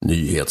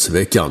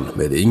Nyhetsveckan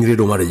med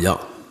Ingrid och Maria.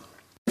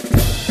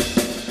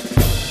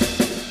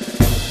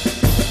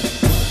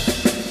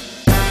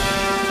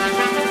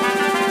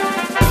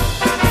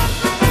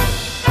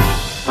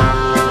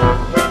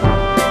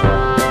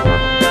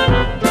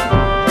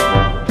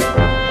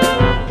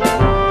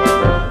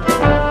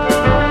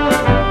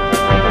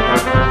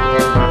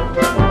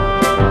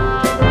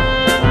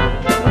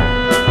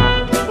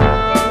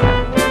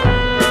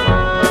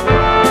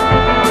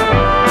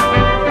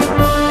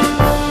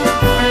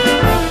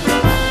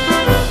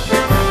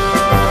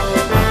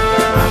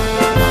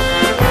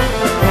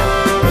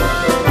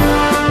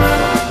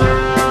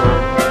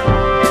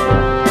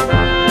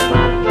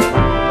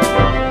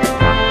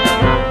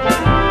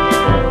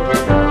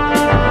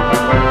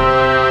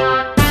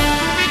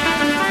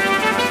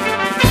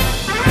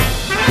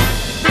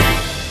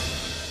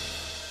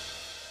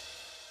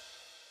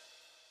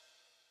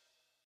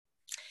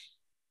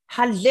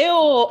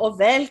 Hallå och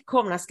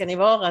välkomna ska ni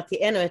vara till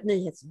ännu ett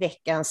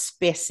Nyhetsveckans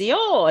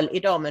special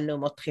idag med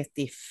nummer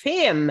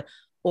 35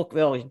 och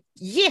vår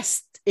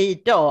gäst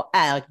idag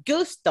är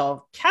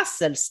Gustav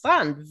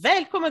Kasselstrand.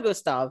 Välkommen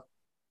Gustav!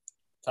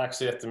 Tack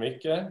så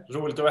jättemycket.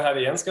 Roligt att vara här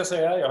igen ska jag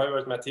säga. Jag har ju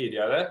varit med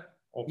tidigare.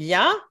 Och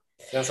ja.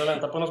 Den som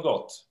väntar på något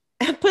gott.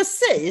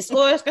 Precis, och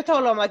jag ska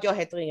tala om att jag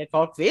heter Ingrid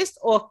Karlqvist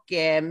och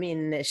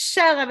min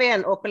kära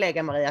vän och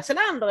kollega Maria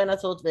Selander är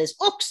naturligtvis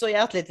också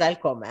hjärtligt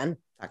välkommen.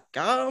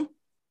 Tackar!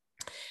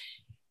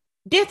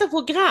 Detta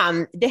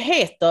program, det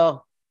heter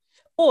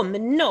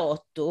Om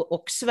Nato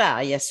och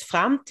Sveriges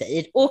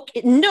framtid. Och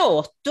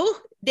Nato,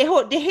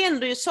 det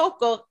händer ju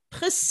saker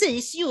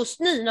precis just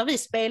nu när vi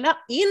spelar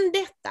in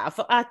detta.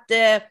 För att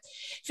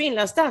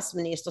Finlands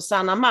statsminister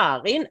Sanna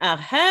Marin är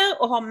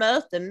här och har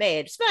möte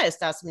med Sveriges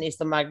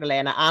statsminister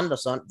Magdalena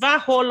Andersson.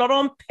 Vad håller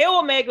de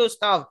på med,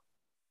 Gustav?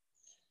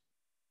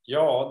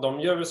 Ja, de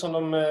gör väl som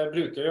de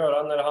brukar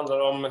göra när det handlar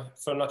om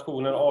för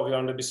nationen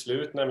avgörande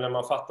beslut. Nämligen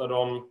man fattar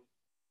dem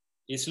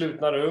i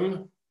slutna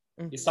rum,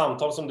 i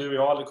samtal som du och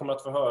jag aldrig kommer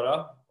att få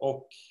höra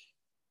och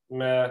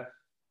med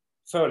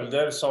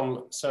följder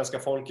som svenska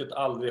folket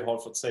aldrig har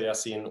fått säga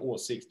sin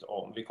åsikt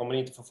om. Vi kommer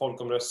inte få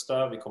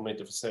folkomrösta, vi kommer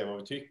inte få säga vad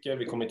vi tycker,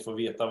 vi kommer inte få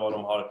veta vad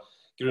de har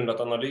grundat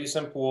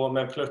analysen på,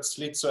 men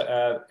plötsligt så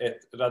är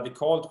ett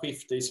radikalt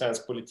skifte i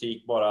svensk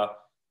politik bara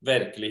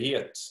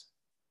verklighet,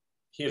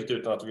 helt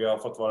utan att vi har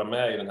fått vara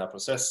med i den här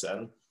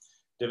processen.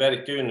 Det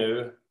verkar ju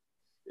nu,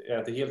 jag är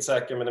inte helt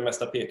säker, men det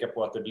mesta pekar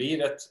på att det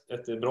blir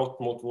ett brott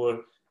mot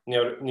vår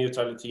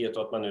neutralitet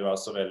och att man nu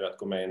alltså väljer att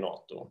gå med i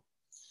Nato.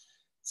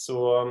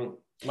 Så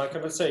man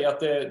kan väl säga att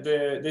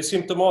det är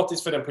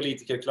symptomatiskt för den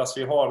politikerklass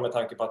vi har med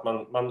tanke på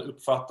att man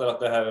uppfattar att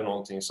det här är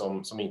någonting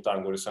som inte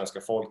angår det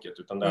svenska folket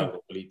utan det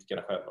angår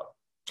politikerna själva.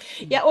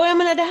 Ja, och jag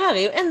menar det här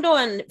är ju ändå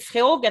en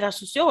fråga där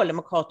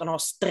Socialdemokraterna har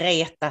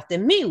stretat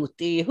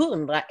emot i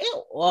 100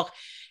 år.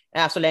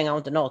 Ja, så länge har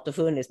inte Nato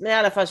funnits, men i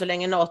alla fall så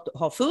länge Nato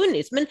har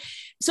funnits. Men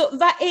så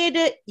vad är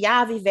det?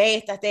 Ja, vi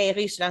vet att det är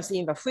Rysslands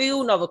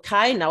invasion av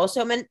Ukraina och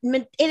så, men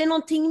är det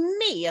någonting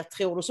mer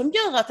tror du som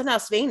gör att den här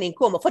svängningen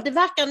kommer? För det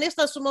verkar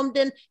nästan som om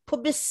den på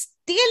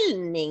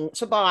beställning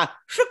så bara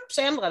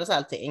så ändrades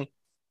allting.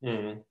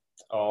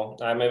 Ja,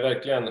 nej men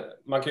verkligen.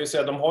 Man kan ju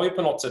säga att de har ju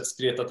på något sätt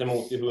stretat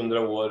emot i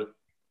 100 år.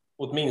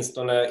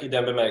 Åtminstone i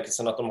den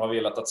bemärkelsen att de har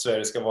velat att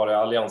Sverige ska vara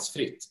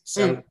alliansfritt.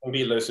 Sen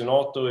bildades ju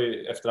Nato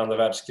efter andra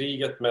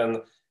världskriget,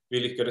 men vi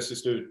lyckades ju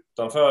stå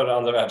utanför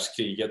andra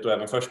världskriget och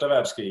även första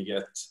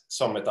världskriget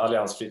som ett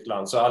alliansfritt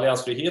land. Så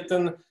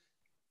alliansfriheten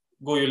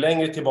går ju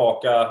längre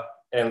tillbaka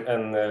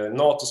än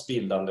Natos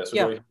bildande, så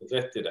du har ju helt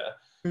rätt i det.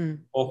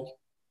 Och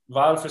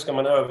varför ska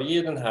man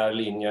överge den här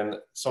linjen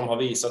som har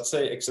visat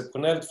sig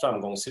exceptionellt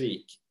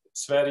framgångsrik?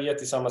 Sverige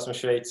tillsammans med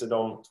Schweiz är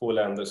de två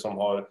länder som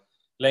har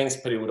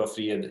längst period av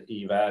fred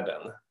i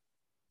världen.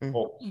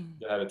 Och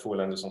det här är två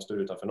länder som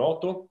står utanför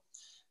Nato.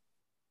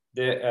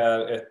 Det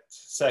är ett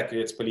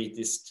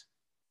säkerhetspolitiskt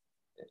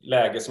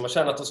läge som har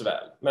tjänat oss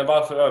väl. Men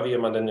varför överger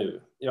man det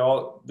nu?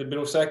 Ja, det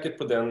beror säkert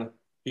på den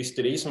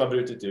hysteri som har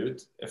brutit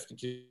ut efter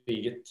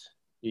kriget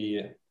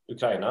i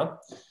Ukraina.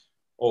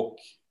 Och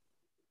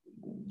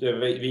det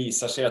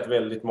visar sig att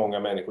väldigt många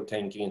människor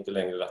tänker inte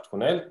längre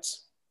rationellt.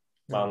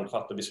 Man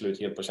fattar beslut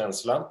helt på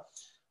känsla.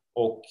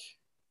 Och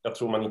jag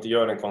tror man inte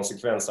gör en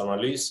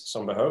konsekvensanalys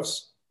som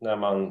behövs när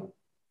man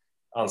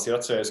anser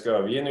att Sverige ska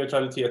överge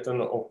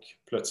neutraliteten och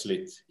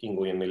plötsligt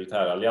ingå i en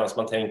militärallians.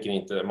 Man tänker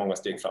inte många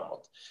steg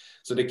framåt.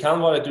 Så det kan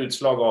vara ett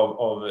utslag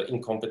av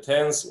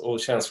inkompetens och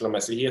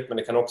känslomässighet, men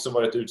det kan också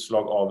vara ett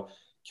utslag av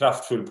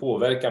kraftfull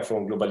påverkan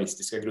från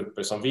globalistiska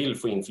grupper som vill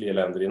få in fler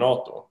länder i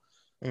Nato.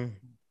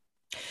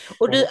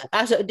 Och du,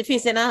 alltså, det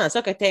finns en annan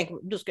sak jag tänker,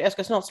 jag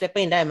ska snart släppa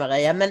in dig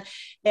Maria, men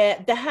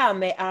det här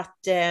med att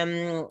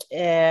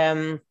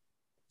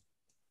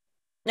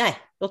nej,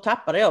 då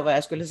tappade jag vad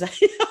jag skulle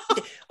säga.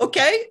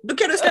 Okej, då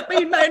kan du släppa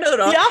in mig nu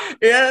då.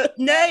 Ja.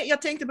 Nej,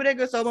 jag tänkte på det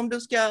Gustav, om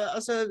du ska,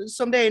 alltså,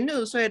 som det är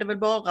nu så är det väl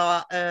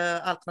bara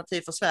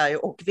Alternativ för Sverige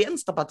och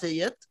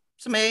Vänsterpartiet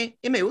som är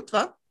emot,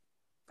 va?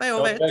 Vad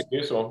jag vet. Det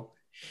är ju så.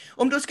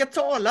 Om du ska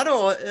tala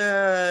då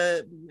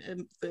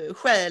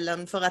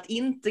skälen för att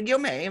inte gå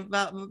med,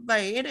 vad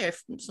är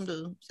det som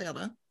du ser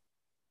det?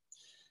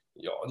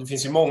 Ja, det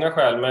finns ju många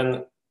skäl,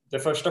 men det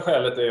första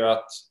skälet är ju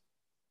att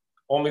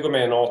om vi går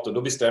med i NATO,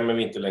 då bestämmer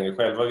vi inte längre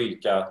själva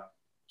vilka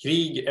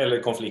krig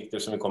eller konflikter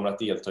som vi kommer att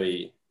delta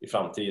i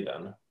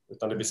framtiden,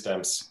 utan det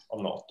bestäms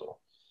av NATO.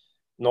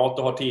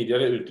 NATO har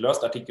tidigare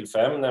utlöst artikel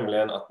 5,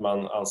 nämligen att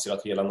man anser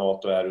att hela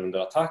NATO är under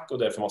attack och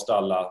därför måste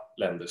alla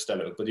länder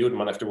ställa upp. Och det gjorde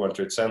man efter World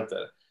Trade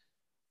Center.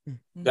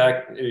 Där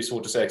är det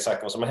svårt att säga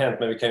exakt vad som har hänt,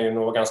 men vi kan ju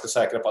nog vara ganska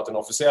säkra på att den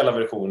officiella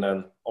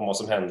versionen om vad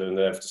som hände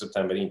under 11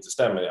 september inte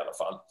stämmer i alla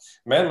fall.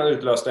 Men man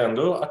utlöste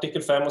ändå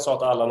artikel 5 och sa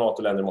att alla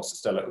NATO-länder måste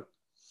ställa upp.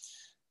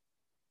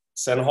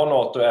 Sen har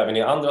NATO även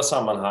i andra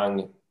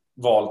sammanhang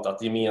valt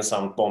att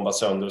gemensamt bomba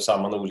sönder och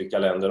samman olika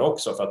länder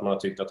också för att man har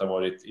tyckt att det har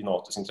varit i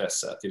NATOs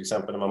intresse. Till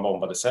exempel när man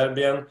bombade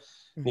Serbien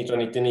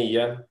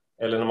 1999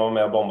 eller när man var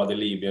med och bombade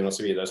Libyen och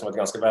så vidare, som var ett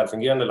ganska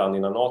välfungerande land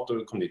innan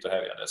NATO kom dit och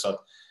härjade. Så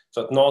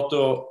att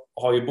NATO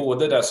har ju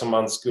både det som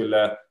man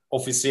skulle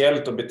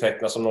officiellt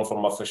beteckna som någon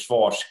form av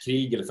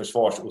försvarskrig eller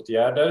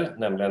försvarsåtgärder,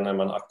 nämligen när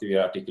man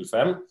aktiverar artikel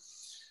 5.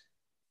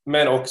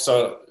 Men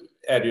också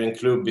är det ju en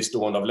klubb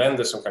bestående av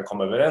länder som kan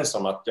komma överens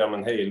om att ja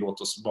men hej,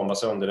 låt oss bomba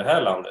sönder det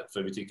här landet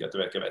för vi tycker att det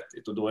verkar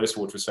vettigt. Och då är det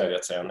svårt för Sverige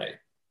att säga nej.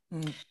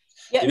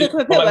 Ja, nu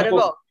kommer jag på vad det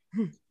var.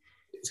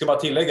 Jag ska bara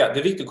tillägga, det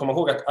är viktigt att komma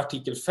ihåg att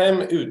artikel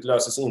 5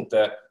 utlöses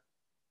inte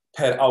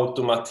per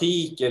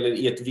automatik eller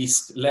i ett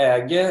visst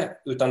läge,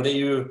 utan det är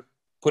ju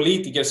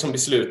politiker som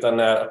beslutar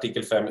när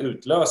artikel 5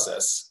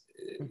 utlöses.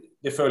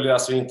 Det följer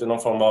alltså inte någon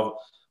form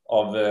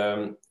av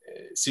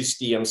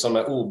system som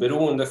är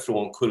oberoende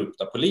från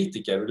korrupta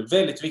politiker. Och det är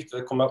väldigt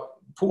viktigt att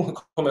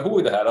komma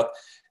ihåg det här, att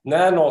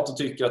när NATO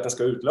tycker att den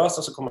ska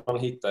utlösas så kommer man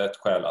hitta ett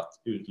skäl att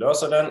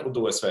utlösa den och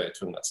då är Sverige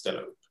tvungen att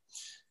ställa upp.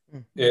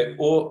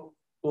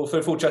 Och för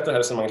att fortsätta det här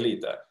resonemanget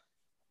lite.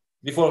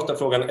 Vi får ofta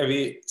frågan, är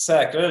vi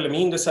säkra eller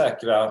mindre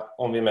säkra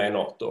om vi är med i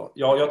NATO?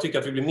 Ja, jag tycker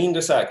att vi blir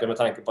mindre säkra med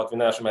tanke på att vi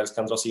när som helst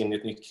kan dras in i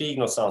ett nytt krig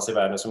någonstans i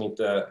världen som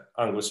inte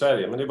angår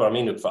Sverige. Men det är bara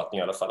min uppfattning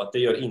i alla fall, att det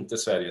gör inte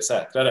Sverige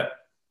säkrare.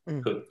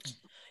 Punkt.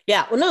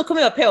 Ja, och nu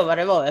kommer jag på vad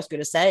det var jag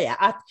skulle säga.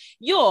 Att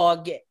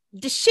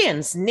det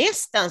känns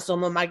nästan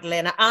som om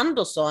Magdalena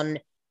Andersson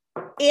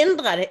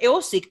ändrade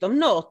åsikt om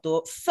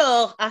NATO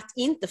för att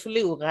inte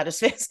förlora det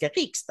svenska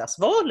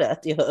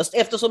riksdagsvalet i höst.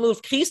 Eftersom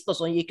Ulf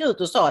Kristersson gick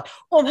ut och sa att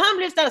om han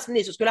blev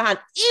statsminister skulle han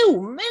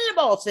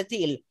omedelbart se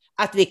till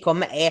att vi kom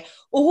med.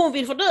 Och hon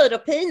vill för död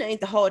och pina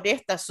inte ha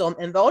detta som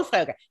en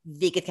valfråga.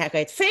 Vilket kanske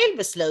är ett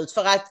felbeslut,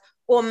 för att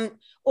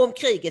om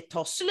kriget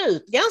tar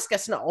slut ganska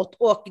snart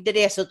och det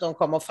dessutom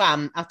kommer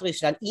fram att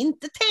Ryssland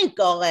inte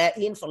tänker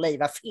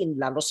införliva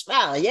Finland och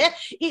Sverige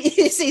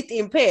i sitt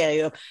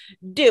imperium,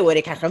 då är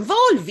det kanske en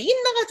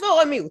valvinnare att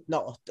vara emot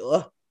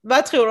NATO.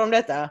 Vad tror du om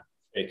detta?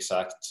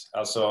 Exakt.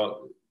 Alltså,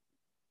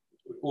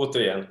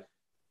 återigen,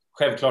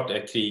 självklart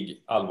är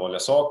krig allvarliga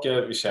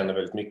saker. Vi känner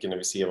väldigt mycket när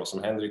vi ser vad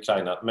som händer i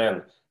Ukraina,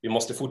 men vi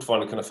måste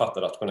fortfarande kunna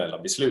fatta rationella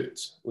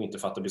beslut och inte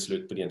fatta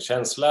beslut på din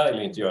känsla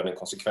eller inte göra den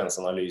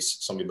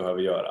konsekvensanalys som vi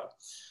behöver göra.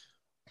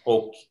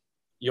 Och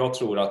jag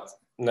tror att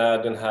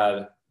när den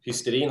här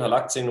hysterin har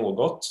lagt sig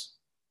något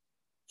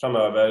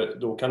framöver,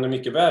 då kan det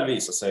mycket väl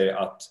visa sig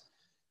att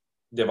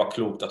det var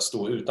klokt att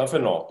stå utanför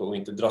NATO och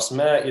inte dras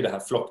med i det här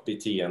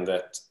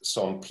flockbeteendet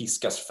som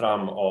piskas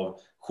fram av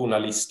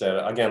journalister,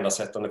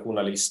 agendasättande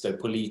journalister,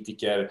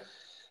 politiker,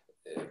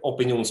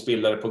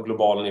 opinionsbildare på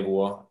global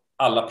nivå.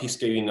 Alla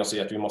piskar ju in oss i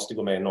att vi måste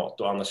gå med i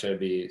NATO, annars är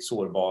vi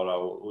sårbara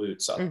och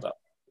utsatta.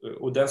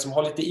 Och den som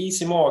har lite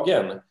is i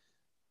magen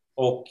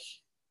och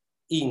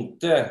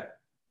inte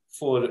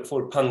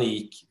får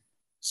panik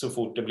så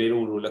fort det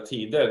blir oroliga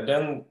tider,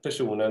 den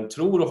personen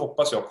tror och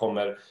hoppas jag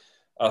kommer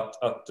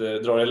att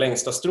dra det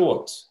längsta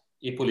strået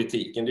i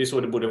politiken. Det är så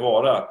det borde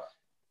vara.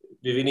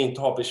 Vi vill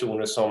inte ha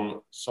personer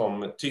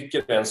som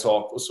tycker en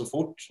sak och så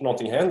fort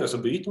någonting händer så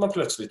byter man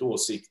plötsligt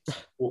åsikt.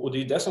 Och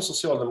det är det som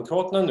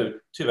Socialdemokraterna nu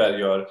tyvärr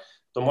gör.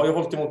 De har ju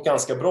hållit emot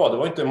ganska bra. Det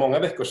var inte många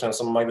veckor sedan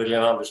som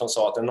Magdalena Andersson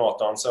sa att en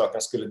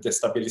NATO-ansökan skulle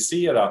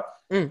destabilisera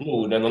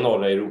Norden och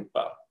norra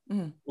Europa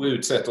och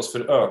utsätta oss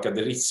för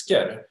ökade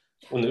risker.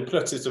 Och nu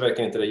plötsligt så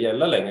verkar inte det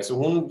gälla längre. Så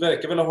hon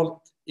verkar väl ha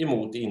hållit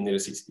emot in i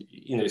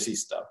det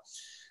sista.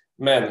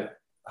 Men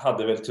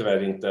hade väl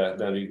tyvärr inte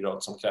den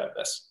ryggrad som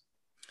krävdes.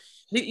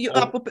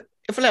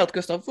 Förlåt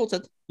Gustav,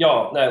 fortsätt.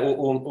 Ja, nej,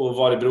 och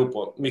vad det beror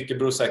på. Mycket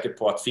beror säkert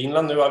på att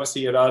Finland nu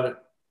aviserar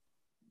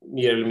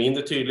mer eller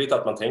mindre tydligt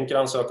att man tänker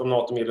ansöka om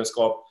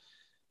NATO-medlemskap.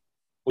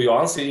 Och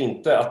jag anser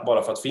inte att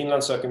bara för att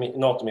Finland söker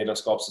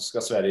NATO-medlemskap så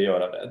ska Sverige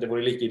göra det. Det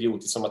vore lika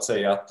idiotiskt som att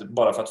säga att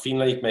bara för att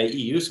Finland gick med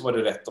i EU så var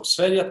det rätt av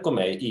Sverige att gå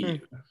med i EU.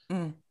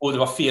 Och det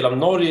var fel av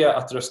Norge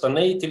att rösta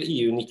nej till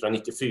EU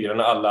 1994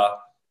 när alla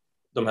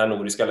de här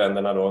nordiska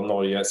länderna då,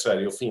 Norge,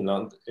 Sverige och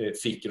Finland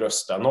fick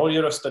rösta.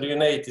 Norge röstade ju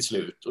nej till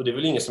slut och det är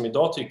väl ingen som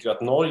idag tycker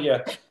att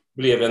Norge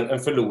blev en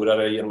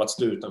förlorare genom att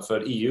stå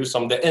utanför EU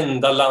som det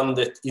enda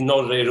landet i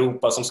norra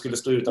Europa som skulle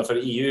stå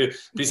utanför EU,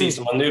 precis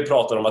som man nu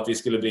pratar om att vi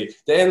skulle bli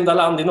det enda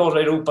land i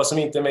norra Europa som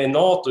inte är med i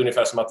Nato,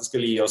 ungefär som att det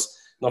skulle ge oss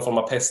någon form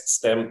av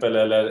peststämpel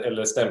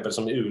eller stämpel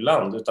som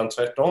u-land, utan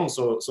tvärtom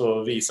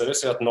så visade det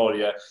sig att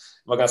Norge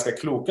var ganska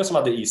kloka som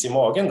hade is i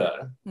magen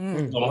där.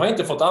 De har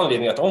inte fått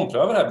anledning att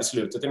ompröva det här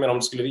beslutet. Jag menar, om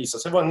det skulle visa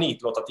sig vara en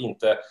nitlott att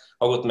inte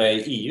ha gått med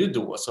i EU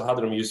då, så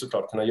hade de ju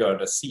såklart kunnat göra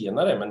det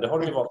senare, men det har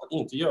de ju valt att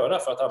inte göra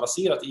för att alla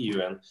ser att EU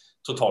är en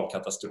total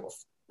katastrof.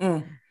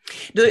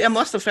 Du, jag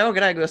måste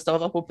fråga dig,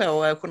 Gustav,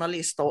 apropå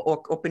journalister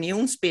och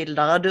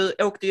opinionsbildare. Du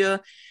åkte ju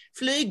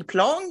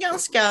flygplan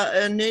ganska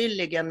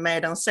nyligen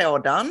med en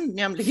sådan,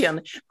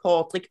 nämligen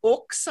Patrik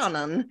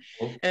Oksanen.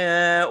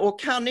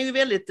 Och han är ju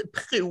väldigt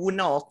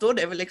pro-NATO,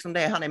 det är väl liksom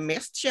det han är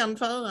mest känd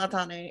för, att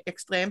han är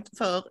extremt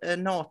för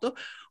NATO.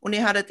 Och ni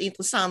hade ett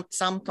intressant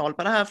samtal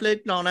på det här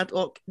flygplanet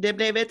och det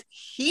blev ett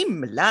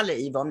himla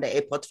liv om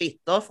det på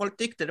Twitter. Folk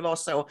tyckte det var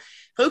så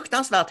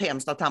fruktansvärt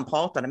hemskt att han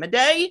pratade med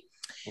dig.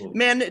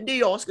 Men det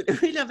jag skulle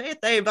vilja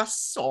veta är, vad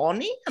sa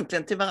ni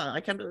egentligen till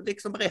varandra? Kan du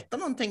liksom berätta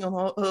någonting om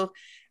hur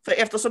för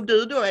eftersom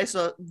du då är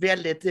så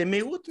väldigt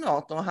emot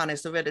NATO och han är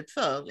så väldigt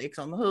för,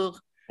 liksom,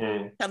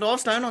 kan du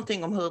avslöja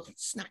någonting om hur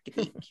snacket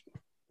gick?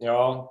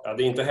 Ja,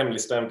 det är inte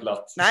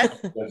hemligstämplat. Nej.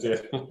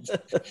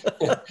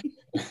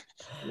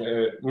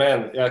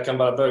 Men jag kan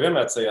bara börja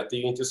med att säga att det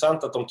är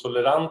intressant att de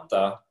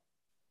toleranta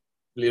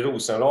blir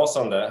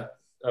rosenrasande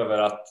över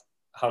att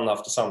han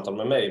haft ett samtal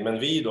med mig. Men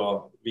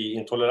vi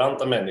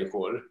intoleranta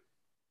människor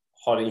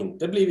har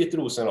inte blivit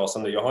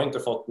rosenrasande. Jag har inte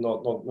fått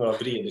några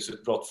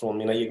vredesutbrott från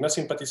mina egna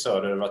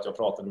sympatisörer över att jag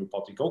pratade med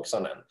Patrik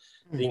Oksanen.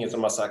 Det är ingen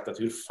som har sagt att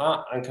hur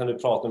fan kan du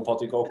prata med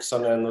Patrik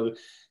Oksanen, och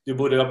du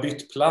borde ha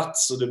bytt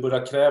plats och du borde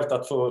ha krävt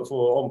att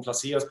få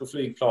omplaceras på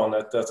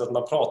flygplanet. Alltså att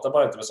man pratar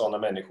bara inte med sådana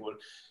människor.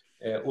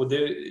 Och det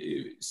är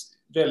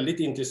väldigt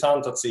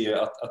intressant att se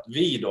att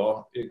vi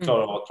då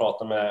klarar av att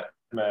prata med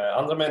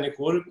andra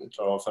människor,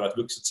 klarar av för ett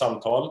vuxet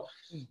samtal.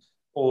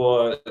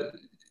 Och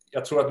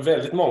jag tror att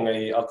väldigt många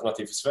i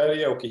Alternativ för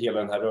Sverige och i hela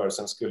den här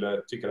rörelsen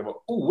skulle tycka det var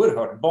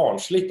oerhört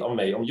barnsligt av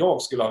mig om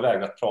jag skulle ha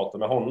vägrat prata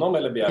med honom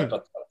eller begärt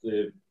att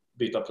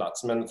byta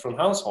plats. Men från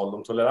hans håll,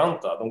 de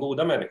toleranta, de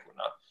goda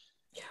människorna,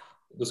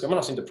 då ska man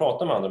alltså inte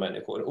prata med andra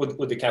människor.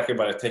 Och det kanske är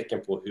bara ett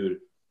tecken på hur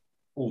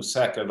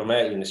osäkra de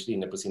är innerst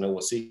inne på sina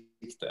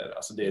åsikter.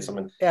 Alltså det är som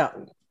ett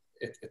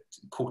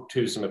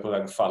korthus som är på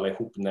väg att falla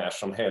ihop när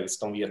som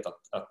helst. De vet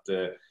att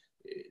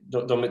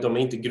de är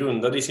inte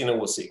grundade i sina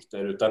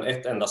åsikter, utan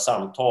ett enda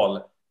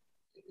samtal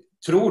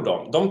tror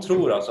de. De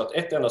tror alltså att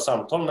ett enda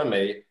samtal med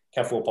mig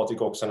kan få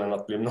Patrik Oksanen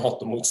att bli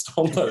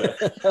NATO-motståndare.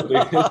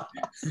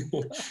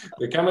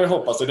 Det kan man ju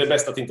hoppas, och det är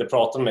bäst att inte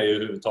prata med mig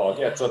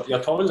överhuvudtaget. Så att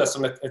jag tar väl det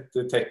som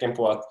ett tecken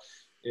på att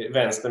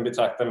vänstern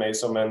betraktar mig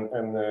som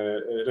en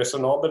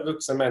resonabel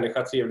vuxen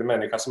människa, trevlig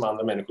människa som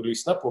andra människor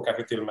lyssnar på,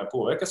 kanske till och med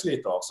påverkas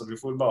lite av. Så vi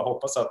får bara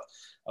hoppas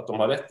att de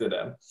har rätt i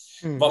det.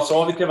 Vad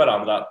sa vi till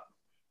varandra?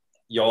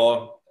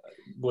 Ja,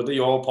 både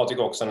jag och Patrik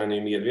Oksanen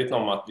är medvetna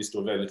om att vi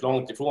står väldigt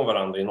långt ifrån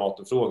varandra i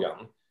NATO-frågan.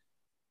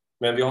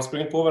 Men vi har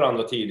sprungit på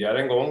varandra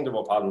tidigare en gång, det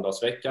var på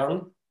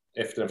Nyhetsveckan,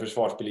 efter en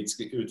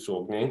försvarspolitisk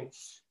utfrågning.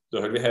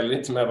 Då höll vi heller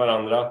inte med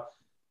varandra.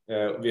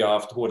 Vi har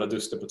haft hårda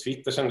duster på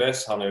Twitter sedan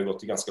dess. Han har ju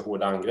gått i ganska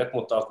hårda angrepp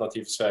mot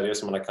Alternativ för Sverige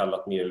som han har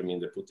kallat mer eller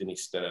mindre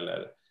putinister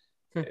eller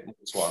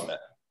motsvarande.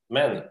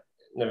 Men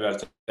när vi väl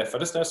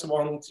träffades där så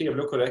var han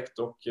trevlig och korrekt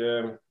och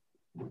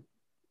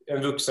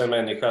en vuxen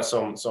människa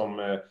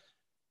som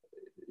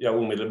jag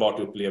omedelbart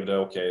upplevde,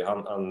 okej,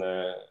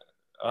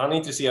 han är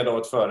intresserad av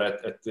att föra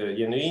ett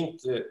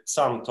genuint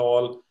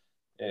samtal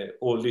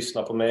och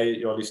lyssna på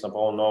mig, jag lyssnar på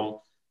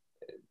honom.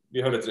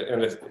 Vi höll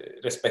en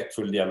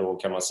respektfull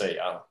dialog kan man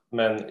säga.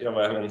 Men jag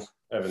var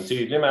även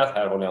tydlig med att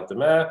här håller jag inte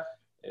med.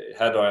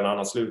 Här drar jag en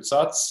annan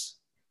slutsats.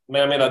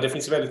 Men jag menar, det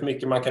finns väldigt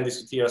mycket man kan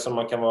diskutera som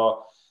man kan vara,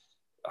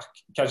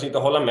 kanske inte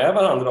hålla med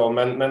varandra om,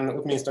 men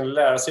åtminstone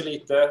lära sig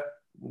lite.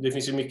 Det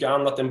finns ju mycket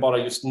annat än bara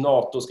just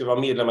NATO. Ska vi vara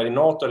medlemmar i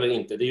NATO eller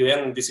inte? Det är ju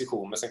en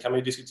diskussion. Men sen kan man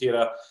ju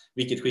diskutera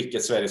vilket skick är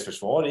Sveriges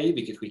försvar i,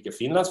 vilket skick är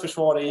Finlands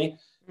försvar i.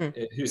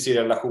 Hur ser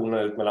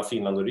relationerna ut mellan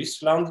Finland och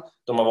Ryssland?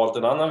 De har valt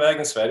en annan väg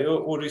än Sverige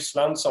och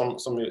Ryssland. Som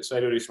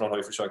Sverige och Ryssland har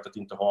ju försökt att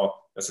inte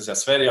ha,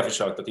 Sverige har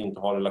försökt att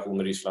inte ha relation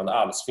med Ryssland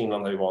alls.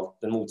 Finland har ju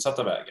valt den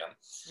motsatta vägen.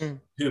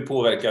 Hur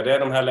påverkar det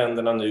de här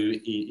länderna nu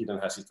i den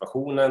här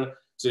situationen?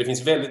 Så det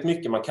finns väldigt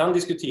mycket man kan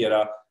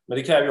diskutera. Men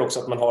det kräver ju också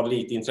att man har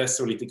lite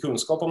intresse och lite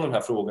kunskap om de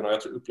här frågorna. Och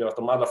jag upplever att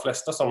de allra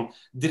flesta som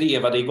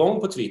drevade igång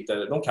på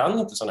Twitter, de kan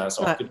inte sådana här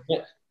saker.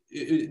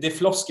 Det är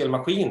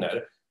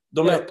floskelmaskiner.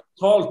 De är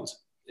totalt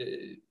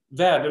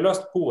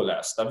värdelöst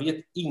pålästa, vet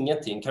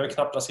ingenting. Kan ju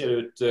knappt placera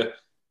ut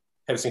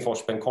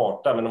Helsingfors på en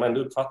karta, men de har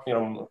ändå uppfattningar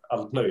om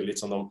allt möjligt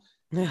som de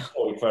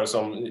för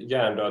som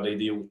hjärndöda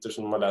idioter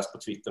som de har läst på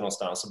Twitter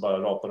någonstans och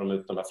bara rapar de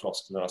ut de här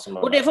flosklerna.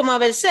 Och det får man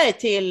väl säga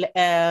till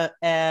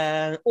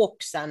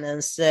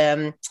Oksanens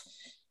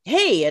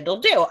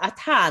heder då, att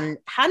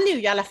han är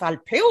ju i alla fall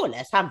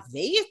påläst. Han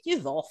vet ju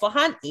varför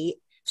han är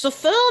Så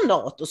för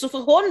Nato, så för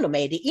honom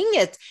är det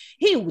inget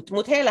hot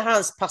mot hela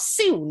hans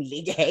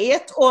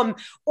personlighet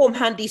om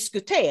han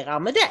diskuterar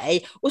med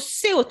dig. Och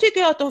så tycker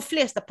jag att de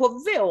flesta på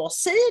vår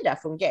sida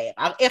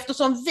fungerar,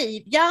 eftersom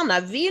vi gärna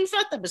vill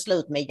fatta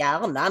beslut med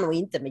hjärnan och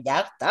inte med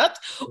hjärtat.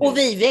 Och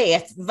vi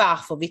vet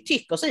varför vi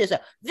tycker så.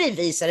 Vi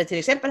visade till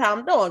exempel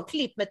häromdagen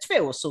klipp med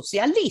 2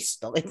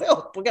 socialister i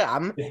vårt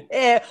program.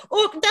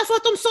 Och därför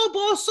att de sa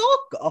bra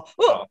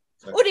saker.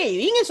 Och det är ju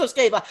ingen som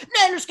skriver,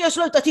 nej nu ska jag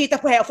sluta titta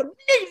på här för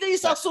ni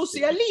visar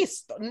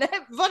socialister. Nej,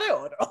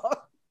 vadå då?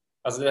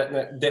 Alltså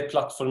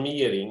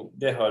deplattformering,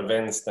 det hör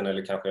vänstern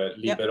eller kanske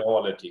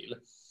liberaler till.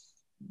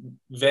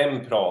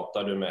 Vem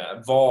pratar du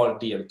med? Var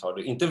deltar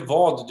du? Inte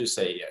vad du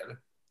säger.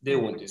 Det är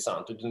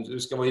ointressant. Du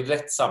ska vara i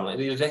rätt sammanhang,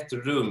 i rätt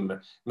rum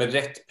med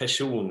rätt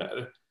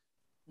personer.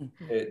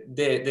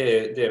 Det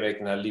är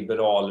verkligen den här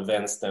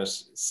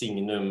liberal-vänsterns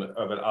signum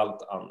över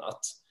allt annat.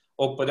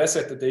 Och på det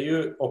sättet är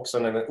ju också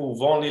en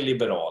ovanlig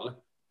liberal,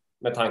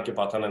 med tanke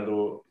på att han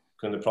ändå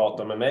kunde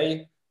prata med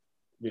mig,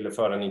 ville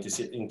föra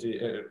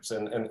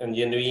en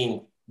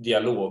genuin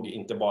dialog,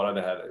 inte bara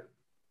det här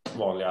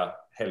vanliga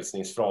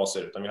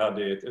hälsningsfraser, utan vi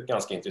hade ett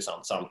ganska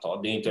intressant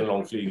samtal. Det är inte en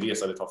lång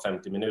flygresa, det tar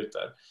 50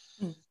 minuter.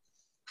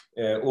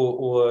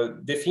 Och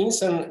det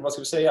finns en, vad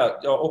ska vi säga,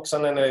 också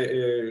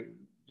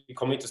vi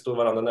kommer inte stå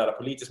varandra nära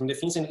politiskt, men det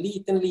finns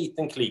en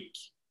liten klick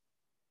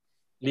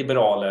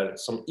liberaler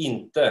som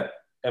inte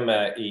är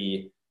med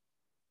i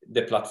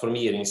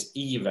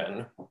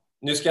deplattformeringsivern.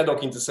 Nu ska jag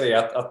dock inte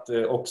säga att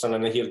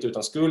Oksanen är helt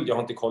utan skuld. Jag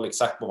har inte koll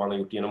exakt på vad han har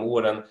gjort genom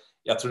åren.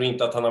 Jag tror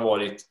inte att han har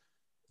varit,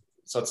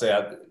 så att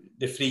säga,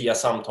 det fria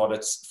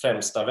samtalets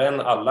främsta vän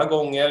alla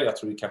gånger. Jag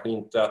tror kanske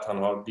inte att han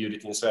har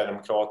bjudit in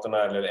Sverigedemokraterna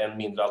eller en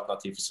mindre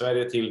alternativ för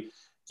Sverige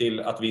till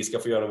att vi ska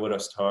få göra vår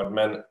röst hörd.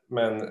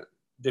 Men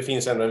det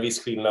finns ändå en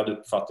viss skillnad,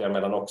 uppfattar jag,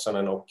 mellan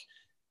Oksanen och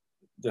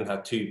den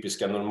här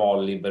typiska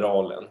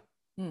normalliberalen.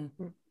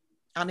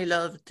 Annie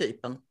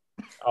Lööf-typen.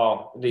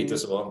 Ja, lite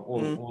så.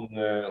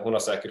 Hon har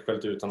säkert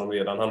skällt ut honom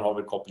redan. Han har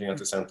väl kopplingar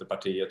till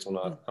Centerpartiet. Han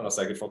har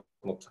säkert fått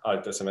något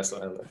argt sms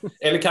av henne.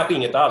 Eller kanske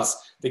inget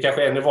alls. Det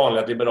kanske är ännu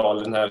vanligare att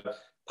liberaler, den här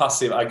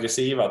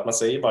passiv-aggressiva, att man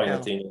säger bara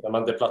ingenting. När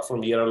man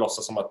deplattformerar och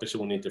låtsas som att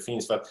personen inte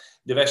finns. För att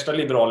det värsta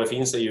liberaler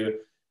finns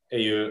är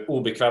ju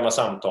obekväma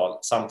samtal.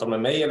 Samtal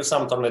med mig eller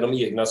samtal med de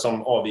egna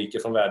som avviker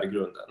från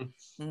värdegrunden.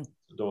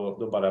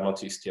 Då bara är man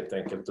tyst helt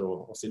enkelt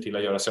och ser till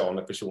att göra sig av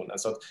med personen.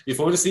 Så att vi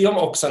får väl se om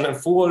Oksanen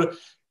får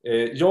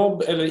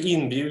jobb eller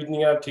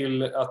inbjudningar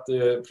till att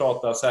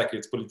prata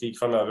säkerhetspolitik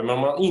framöver. Men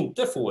om man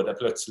inte får det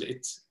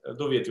plötsligt,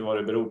 då vet vi vad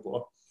det beror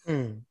på.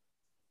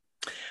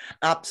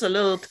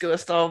 Absolut,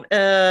 Gustav.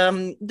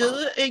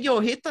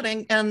 Jag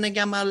hittade en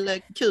gammal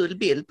kul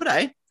bild på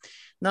dig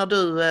när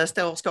du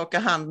står och skakar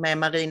hand med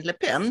Marine Le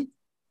Pen.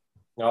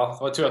 Ja,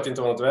 jag tror att det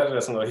inte var något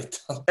värre som du har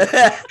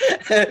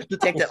hittat. Du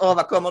tänkte,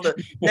 vad kommer du?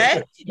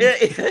 Nej,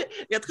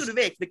 jag tror du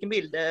vet vilken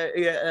bild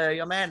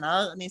jag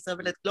menar. Ni ser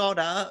väldigt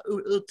glada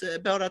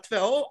ut båda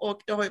två,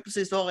 och det har ju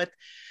precis varit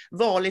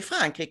val i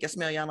Frankrike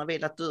som jag gärna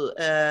vill att du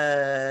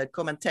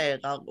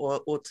kommenterar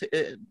och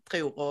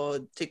tror och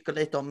tycker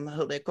lite om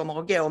hur det kommer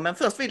att gå. Men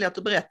först vill jag att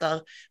du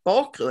berättar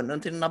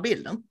bakgrunden till den här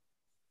bilden.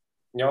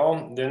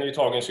 Ja, den är ju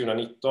tagen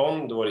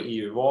 2019, då var det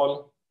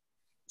EU-val.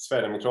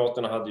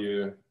 Sverigedemokraterna hade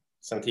ju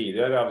sedan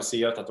tidigare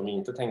aviserat att de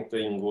inte tänkte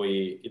ingå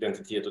i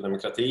identitet och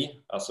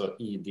demokrati, alltså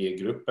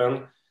ID-gruppen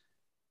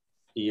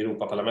i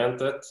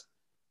Europaparlamentet.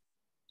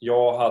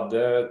 Jag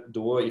hade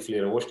då i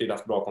flera års tid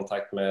haft bra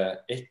kontakt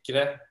med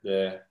ECRE,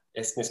 det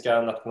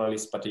estniska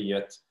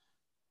nationalistpartiet,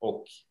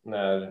 och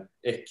när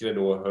ECRE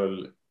då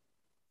höll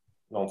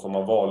någon form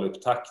av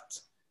valupptakt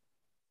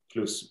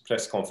plus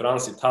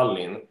presskonferens i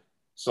Tallinn,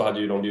 så hade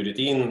ju de bjudit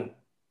in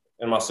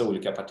en massa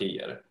olika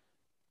partier.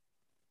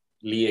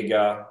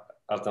 Lega,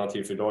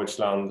 Alternativ för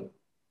Deutschland,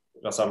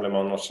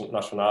 Rassemblement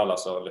National,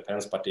 alltså Le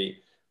Pens parti,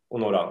 och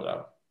några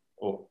andra.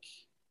 Och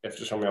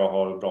eftersom jag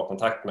har bra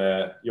kontakt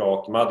med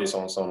Jaak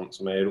Madison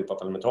som är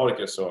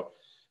Europaparlamentariker,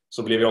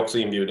 så blev jag också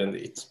inbjuden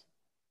dit.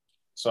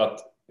 Så att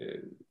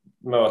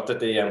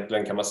mötet är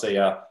egentligen, kan man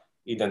säga,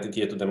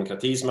 identitet och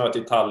demokratis möte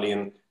i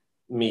Tallinn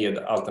med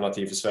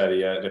Alternativ för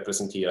Sverige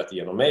representerat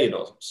genom mig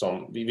då.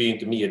 Vi är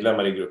inte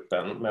medlemmar i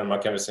gruppen, men man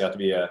kan väl säga att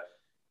vi är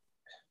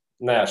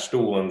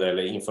närstående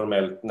eller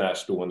informellt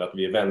närstående, att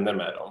vi är vänner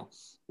med dem.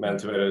 Men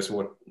tyvärr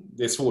är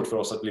det är svårt för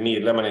oss att bli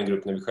medlemmar i en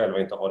grupp när vi själva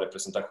inte har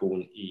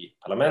representation i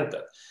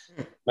parlamentet.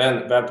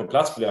 Men väl på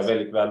plats blev jag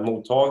väldigt väl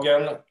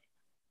mottagen.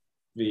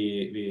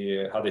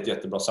 Vi hade ett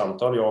jättebra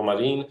samtal, jag och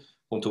Marin.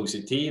 Hon tog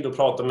sig tid och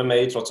pratade med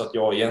mig, trots att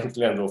jag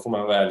egentligen, då får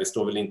man vara ärlig,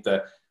 står väl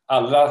inte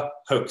allra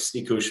högst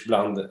i kurs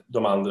bland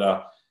de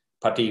andra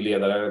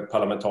partiledare,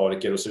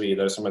 parlamentariker och så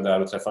vidare som är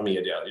där och träffar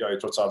media. Jag är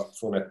trots allt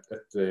från ett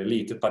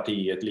litet parti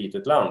i ett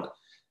litet land.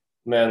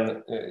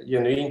 Men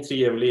genuint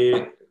trevlig.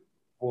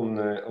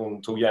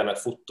 Hon tog gärna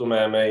ett foto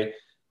med mig.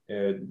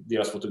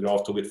 Deras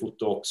fotograf tog ett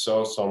foto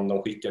också som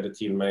de skickade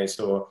till mig.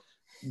 Så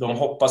de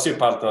hoppas ju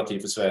på Alternativ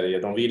för Sverige.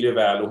 De vill ju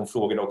väl, och hon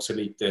frågade också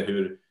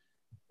lite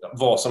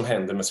vad som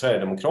händer med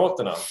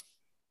Sverigedemokraterna.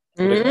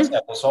 Och det kan jag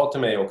säga, hon sa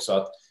till mig också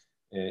att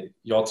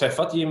Jag har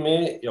träffat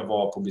Jimmy, jag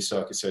var på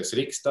besök i Sveriges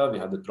riksdag, vi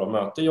hade ett bra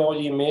möte, jag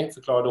och Jimmy,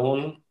 förklarade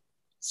hon.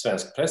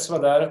 Svensk press var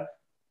där.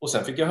 Och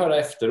sen fick jag höra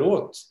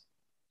efteråt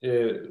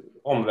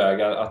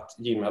omvägar att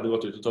Jimmy hade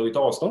gått ut och tagit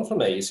avstånd från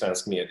mig i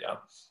svensk media.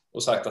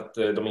 Och sagt att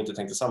de inte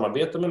tänkte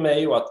samarbeta med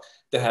mig och att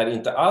det här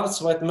inte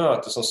alls var ett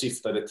möte som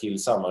syftade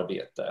till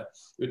samarbete.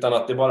 Utan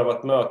att det bara var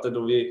ett möte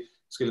då vi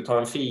skulle ta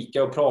en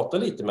fika och prata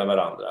lite med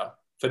varandra.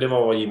 För det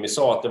var vad Jimmy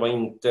sa, att det var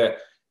inte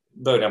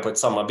början på ett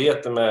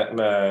samarbete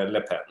med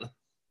Le Pen.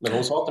 Men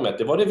hon sa till mig att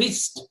det var det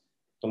visst.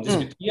 De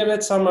diskuterade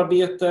ett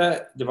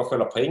samarbete, det var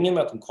själva poängen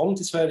med att de kom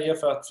till Sverige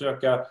för att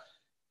försöka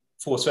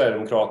få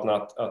Sverigedemokraterna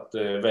att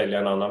välja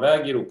en annan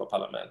väg i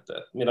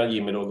Europaparlamentet. Medan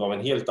Jimmy då gav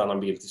en helt annan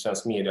bild till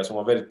svensk media som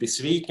var väldigt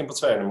besviken på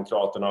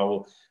Sverigedemokraterna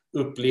och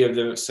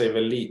upplevde sig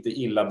väl lite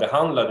illa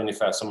behandlad,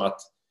 ungefär som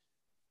att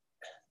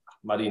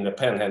Marine Le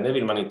Pen, henne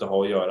vill man inte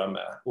ha att göra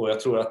med. Och jag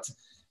tror att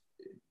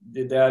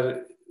det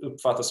där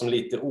uppfattas som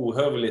lite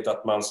ohövligt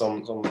att man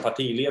som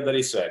partiledare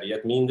i Sverige,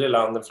 ett mindre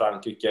land än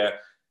Frankrike,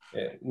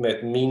 med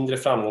ett mindre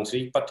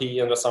framgångsrikt parti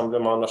än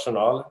Rassemblement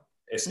National.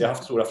 SD har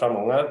haft stora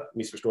framgångar,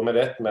 missförstå mig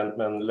rätt,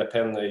 men Le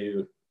Pen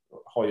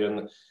har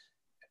ju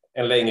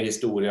en längre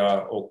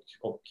historia och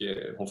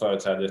hon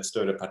företräder ett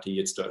större parti i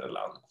ett större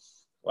land.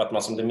 Och att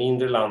man som det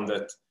mindre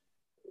landet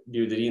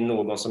bjuder in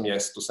någon som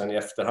gäst och sen i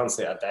efterhand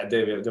säger att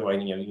det var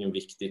ingen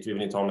viktigt, vi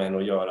vill inte ha med henne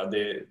att göra.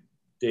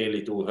 Det är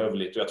lite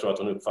ohövligt och jag tror att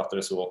hon uppfattar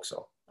det så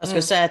också. Jag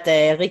skulle säga att det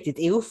är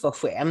riktigt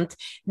oförskämt.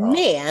 Ja.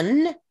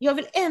 Men jag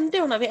vill ändå,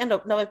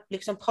 när vi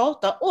liksom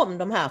pratar om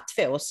de här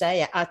två,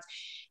 säga att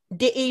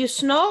det är ju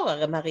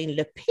snarare Marine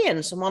Le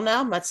Pen som har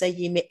närmat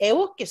sig Jimmy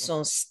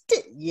Åkessons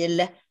stil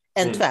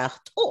än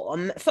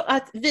tvärtom. För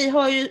att vi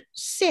har ju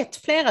sett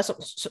flera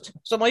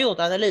som har gjort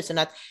analysen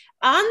att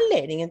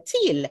anledningen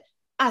till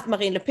att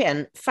Marine Le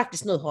Pen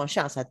faktiskt nu har en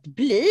chans att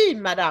bli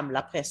Madame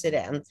la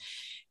President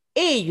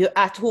är ju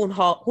att hon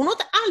har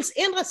inte alls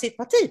ändrat sitt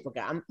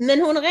partiprogram,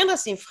 men hon har ändrat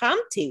sin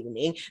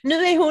framtoning. Nu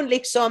är hon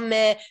liksom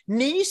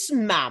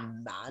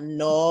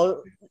mysmamman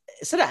och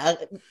sådär.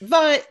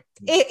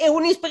 Är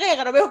hon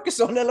inspirerad av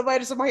Åkesson eller vad är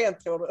det som har hänt,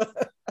 tror du?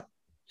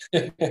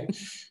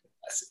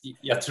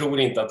 Jag tror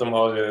inte att de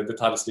har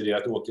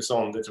detaljstuderat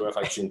Åkesson, det tror jag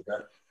faktiskt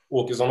inte.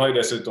 Åkesson har ju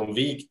dessutom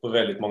vikt på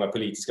väldigt många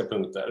politiska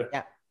punkter.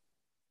 Ja.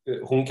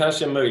 Hon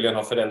kanske möjligen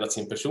har förändrat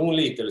sin person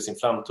lite eller sin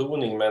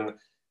framtoning, men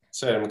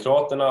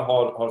Sverigedemokraterna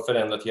har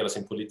förändrat hela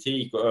sin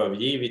politik och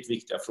övergivit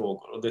viktiga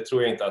frågor. Och det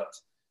tror jag inte att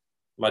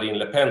Marine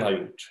Le Pen har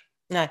gjort.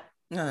 Nej.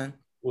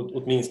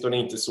 Åtminstone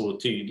inte så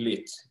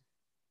tydligt.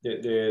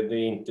 Det är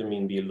inte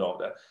min bild av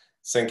det.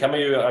 Sen kan man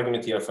ju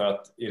argumentera för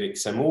att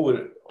Eric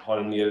Zemmour har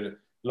en mer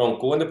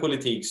långtgående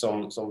politik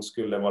som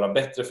skulle vara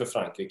bättre för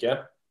Frankrike.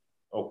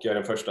 Och jag är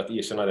den första att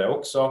erkänna det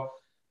också.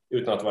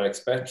 Utan att vara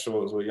expert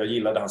så jag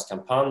gillade hans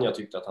kampanj. Jag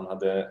tyckte att han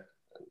hade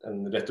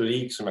en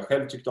retorik som jag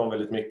själv tyckte om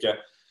väldigt mycket.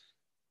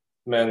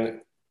 Men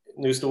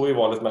nu står ju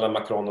valet mellan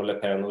Macron och Le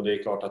Pen och det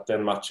är klart att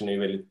den matchen är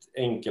väldigt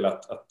enkel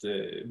att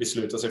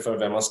besluta sig för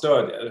vem man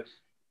stödjer.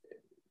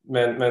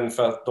 Men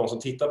för att de som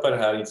tittar på det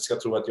här inte ska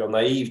tro att jag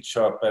naivt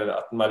köper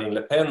att Marine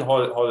Le Pen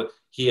har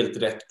helt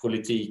rätt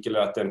politik eller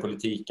att den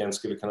politiken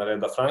skulle kunna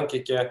rädda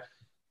Frankrike.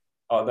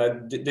 Ja,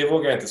 det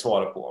vågar jag inte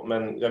svara på,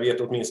 men jag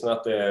vet åtminstone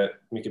att det är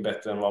mycket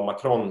bättre än vad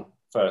Macron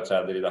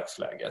företräder i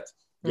dagsläget.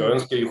 Jag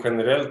önskar ju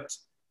generellt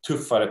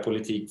tuffare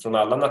politik från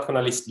alla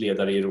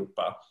nationalistledare i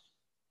Europa.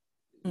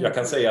 Jag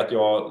kan säga att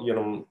jag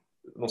genom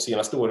de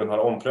senaste åren har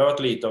omprövat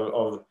lite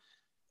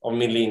av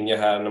min linje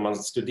här när man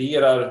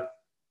studerar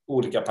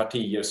olika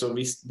partier. Så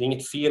visst, det är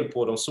inget fel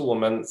på dem så,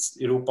 men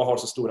Europa har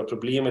så stora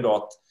problem idag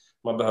att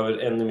man behöver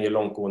ännu mer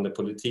långtgående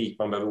politik.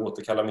 Man behöver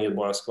återkalla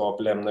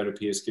medborgarskap, lämna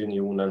Europeiska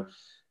unionen,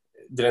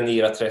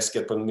 dränera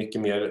träsket på ett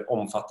mycket mer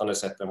omfattande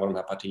sätt än vad de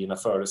här partierna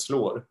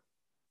föreslår.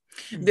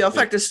 Vi har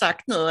faktiskt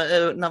sagt nu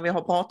när vi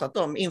har pratat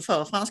om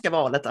inför franska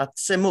valet att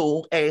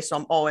Zemmour är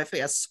som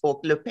AFS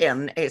och Le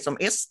Pen är som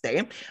SD,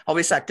 har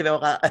vi sagt till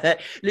våra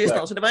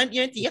lyssnare. Så jag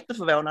är inte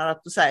jätteförvånad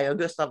att du säger,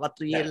 Gustav, att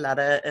du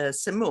gillade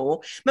Zemmour.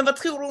 Men vad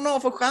tror du hon har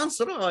för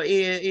chanser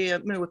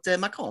då mot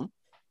Macron?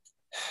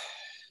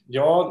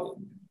 Ja,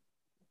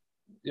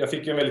 jag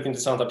fick ju en väldigt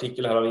intressant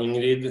artikel här av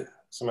Ingrid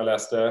som jag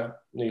läste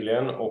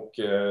nyligen och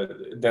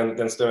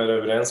den stämmer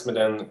överens med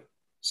den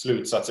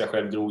slutsats jag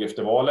själv drog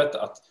efter valet,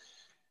 att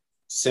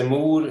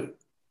Zemmour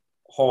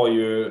har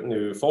ju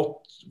nu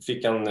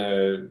fick han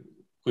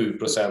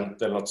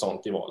 7% eller något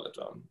sånt i valet.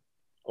 Va?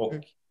 Och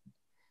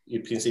i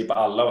princip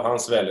alla av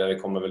hans väljare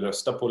kommer väl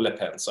rösta på Le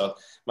Pen. Så att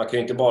man kan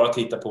ju inte bara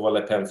titta på vad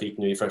Le Pen fick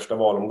nu i första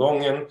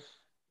valomgången.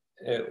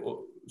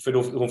 För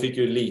då, hon fick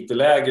ju lite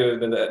lägre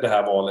det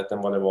här valet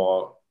än vad det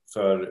var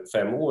för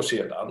 5 år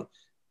sedan.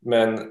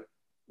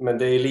 Men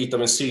det är lite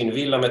av en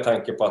synvilla med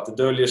tanke på att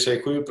det döljer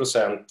sig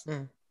 7%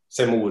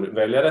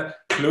 Zemmour-väljare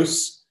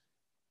plus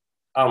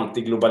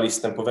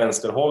antiglobalisten på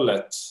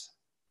vänsterhållet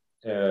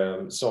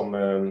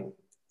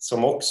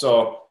som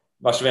också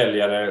vars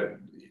väljare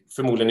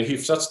förmodligen i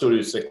hyfsat stor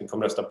utsträckning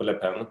kommer rösta på Le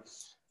Pen.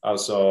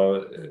 Alltså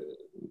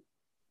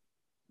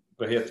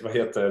vad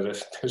heter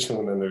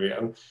personen nu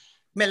igen?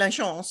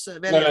 Mélenchons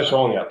väljare.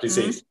 Mélenchon, ja,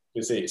 precis.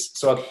 Precis.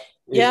 Så att,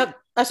 ja,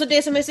 alltså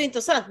det som är så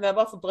intressant med att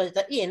bara få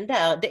bryta in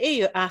där, det är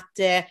ju att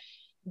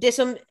det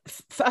som,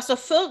 alltså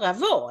förra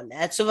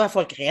valet så var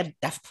folk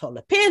rädda för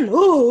Le Pen.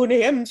 Hon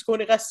är hemsk,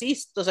 hon är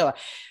rasist och så.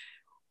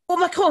 Och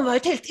Macron var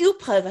ett helt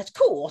oprövat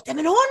kort. Ja,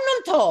 men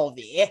honom tar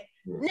vi.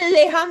 Nu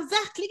är han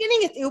verkligen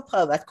inget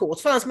oprövat kort.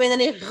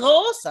 Fransmännen är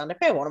rasande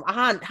på honom.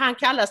 Han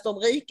kallas de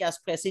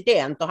rikas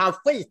president och han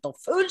skiter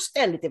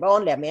fullständigt i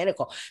vanliga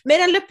människor.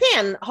 Medan Le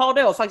Pen har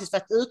då faktiskt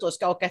varit ute och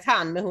skakat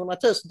hand med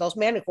hundratusentals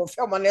människor,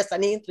 får man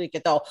nästan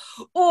intrycket av.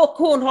 Och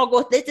hon har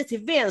gått lite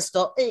till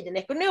vänster i den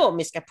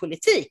ekonomiska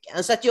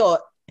politiken. Så att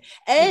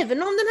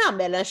även om den här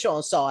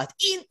Mélenchon sa att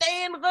inte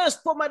en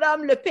röst på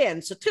Madame Le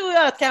Pen, så tror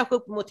jag att kanske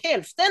upp mot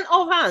hälften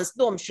av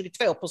de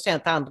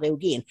 22% han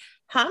drog in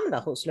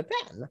hamnar hos Le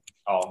Pen.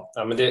 Ja,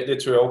 men det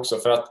tror jag också,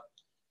 för att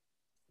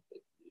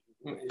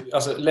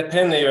alltså, Le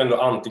Pen är ju ändå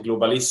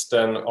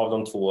antiglobalisten av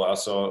de två.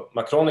 Alltså,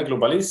 Macron är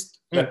globalist,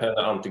 Le Pen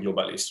är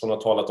antiglobalist. Hon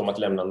har talat om att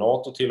lämna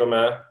Nato till och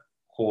med.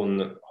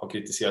 Hon har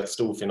kritiserat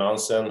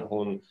storfinansen.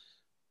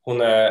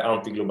 Hon är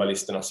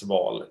antiglobalisternas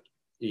val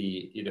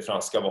i det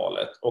franska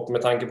valet. Och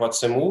med tanke på att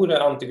Zemmour är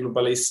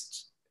antiglobalist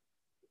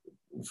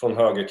från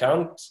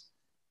högerkant,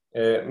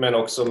 men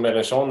också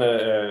Mélenchon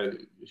är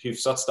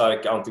hyfsat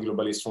stark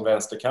antiglobalist från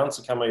vänsterkant,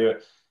 så kan man ju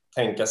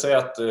tänka sig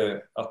att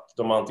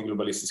de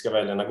antiglobalistiska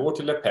väljarna går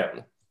till Le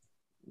Pen.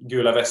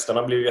 Gula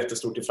västarna blir ju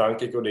jättestort i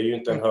Frankrike, och det är ju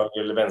inte en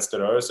höger- eller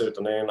vänsterrörelse,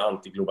 utan det är en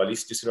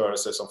antiglobalistisk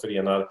rörelse som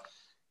förenar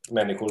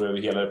människor över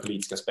hela det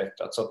politiska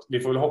spektrat. Så att vi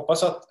får väl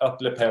hoppas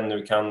att Le Pen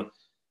nu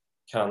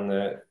kan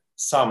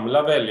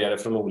samla väljare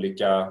från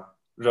olika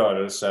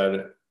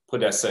rörelser på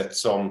det sätt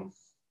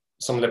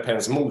som Le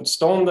Pens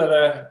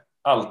motståndare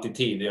alltid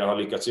tidigare har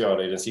lyckats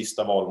göra i den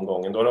sista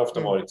valomgången. Då har det ofta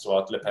varit så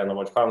att Le Pen har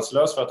varit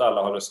chanslös för att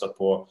alla har röstat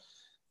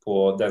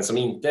på den som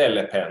inte är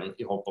Le Pen,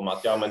 i hopp om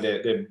att ja, men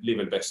det blir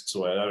väl bäst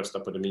så, jag röstar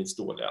på det minst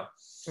dåliga.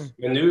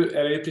 Men nu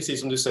är det ju precis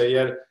som du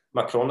säger,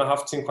 Macron har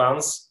haft sin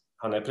chans,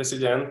 han är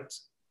president,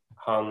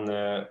 han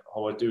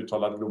har varit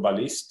uttalad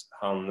globalist,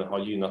 han har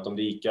gynnat de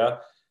rika.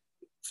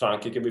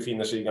 Frankrike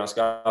befinner sig i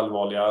ganska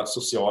allvarliga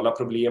sociala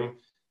problem,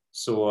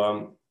 så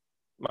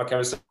man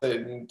kan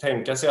väl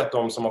tänka sig att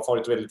de som har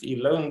farit väldigt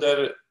illa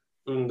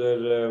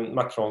under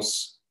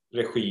Macrons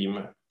regim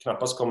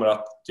knappast kommer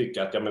att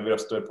tycka att men vi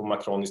röstar på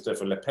Macron istället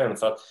för Le Pen,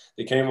 för att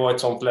det kan ju vara ett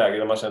sånt läge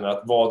där man känner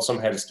att vad som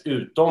helst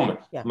utom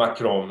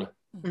Macron,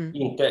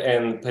 inte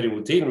en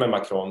period till med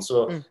Macron.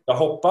 Så jag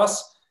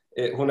hoppas,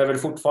 hon är väl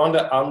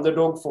fortfarande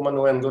underdog, får man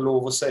nog ändå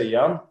lov att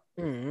säga,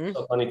 så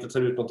att man inte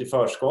tar ut något i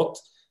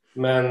förskott.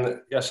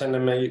 Men jag känner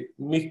mig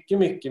mycket,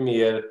 mycket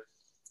mer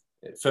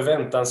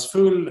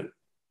förväntansfull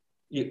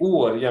i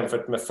år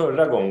jämfört med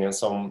förra gången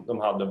som de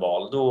hade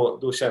val.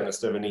 Då kändes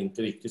det väl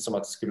inte riktigt som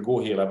att det skulle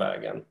gå hela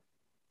vägen.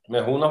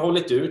 Men hon har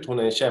hållit ut, hon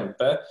är en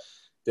kämpe.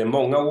 Det är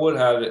många år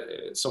här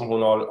som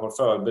hon har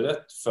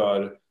förberett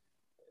för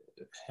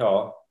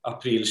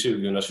april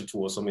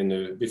 2022 som vi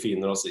nu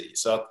befinner oss i.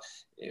 Så att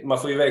man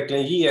får ju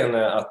verkligen ge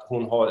henne att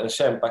hon har en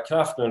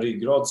kämpakraft och en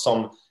ryggrad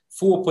som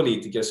få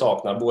politiker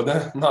saknar,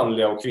 både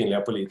manliga och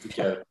kvinnliga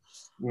politiker.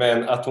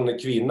 Men att hon är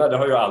kvinna, det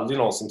har ju aldrig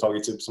någonsin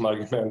tagits upp som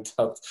argument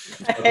att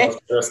man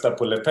ska rösta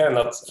på Le Pen,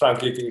 att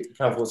Frankrike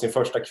kan få sin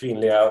första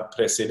kvinnliga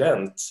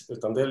president,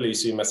 utan det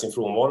lyser ju med sin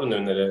frånvaro nu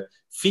när det är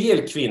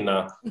fel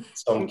kvinna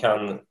som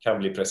kan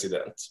bli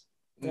president.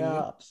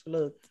 Ja,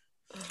 absolut.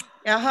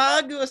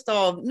 Jaha,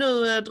 Gustav,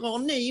 nu drar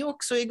ni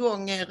också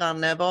igång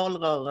er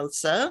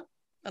valrörelse.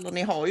 Eller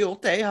ni har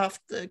gjort det,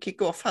 haft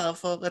kick-off här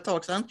för ett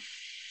tag sedan.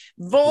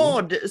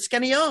 Vad ska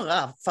ni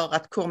göra för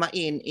att komma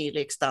in i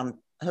riksdagen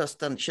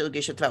hösten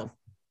 2022?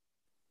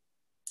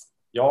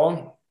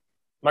 Ja,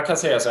 man kan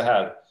säga så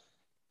här.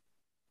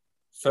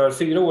 För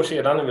 4 år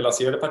sedan när vi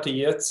lanserade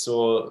partiet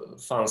så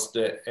fanns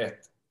det ett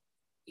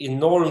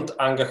enormt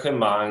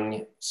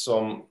engagemang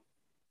som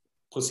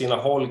på sina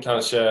håll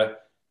kanske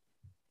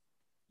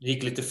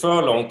gick lite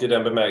för långt i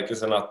den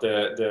bemärkelsen att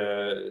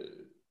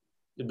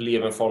det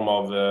blev en form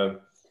av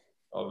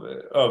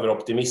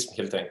överoptimism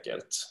helt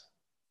enkelt.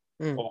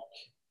 Och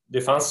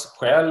det fanns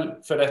skäl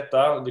för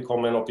detta. Det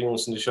kom en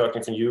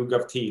opinionsundersökning från YouGov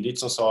tidigt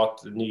som sa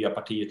att det nya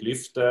partiet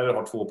lyfter,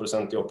 har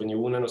 2% i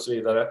opinionen och så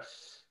vidare.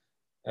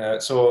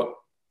 Så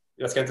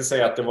jag ska inte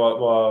säga att det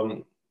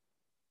var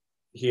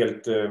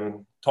helt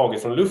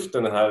taget från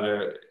luften, den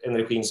här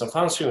energin som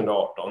fanns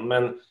 2018.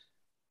 Men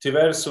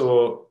tyvärr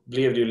så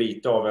blev det ju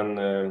lite av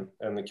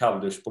en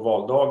kalldusch på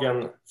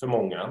valdagen för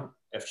många,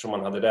 eftersom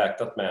man hade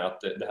räknat med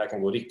att det här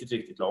kan gå riktigt,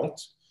 riktigt långt.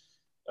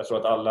 Jag tror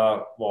att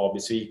alla var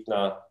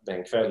besvikna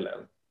den kvällen.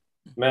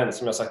 Men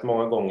som jag sagt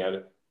många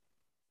gånger,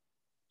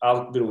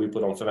 allt beror ju på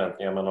de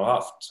förväntningar man har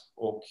haft.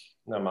 Och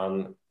när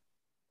man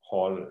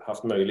har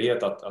haft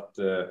möjlighet att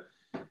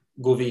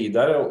gå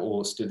vidare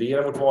och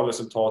studera vårt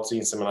valresultat, så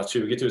inser man att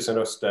 20 000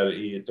 röster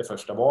i det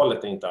första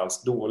valet är inte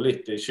alls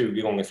dåligt. Det är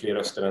 20 gånger fler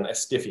röster än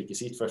SD fick i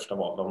sitt första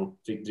val. De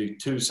fick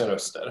drygt 1000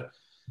 röster.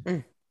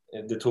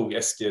 Det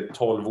tog SD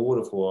 12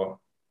 år att få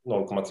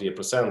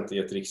 0,3% i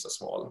ett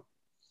riksdagsval.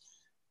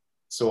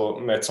 Så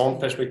med ett sådant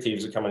perspektiv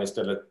så kan man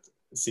istället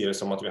se det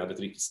som att vi hade ett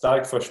riktigt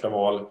starkt första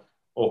val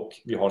Och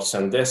vi har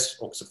sedan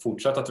dess också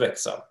fortsatt att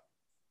växa.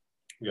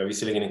 Vi har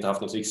visserligen inte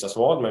haft något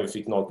riksdagsval, men vi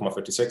fick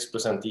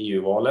 0,46% i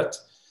EU-valet.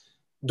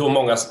 Då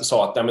många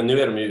sa att ja, men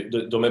nu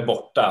är de är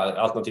borta.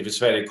 Alternativ för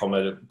Sverige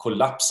kommer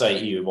kollapsa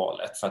i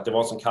EU-valet. För att det var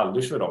en sån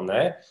kalldusch för dem.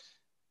 Nej,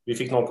 vi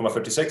fick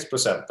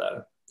 0,46%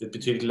 där. Det är ett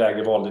betydligt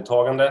lägre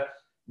valdeltagande.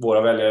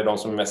 Våra väljare är de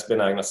som är mest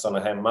benägna att stanna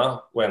hemma.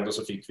 Och ändå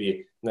så fick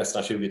vi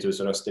nästan 20 000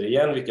 röster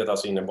igen. Vilket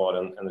alltså innebar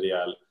en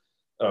rejäl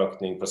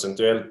ökning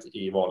procentuellt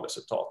i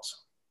valresultat.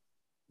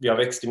 Vi har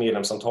växt i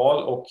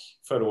medlemsantal och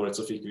förra året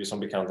så fick vi som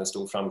bekant en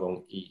stor framgång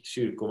i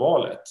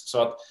kyrkovalet.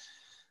 Så att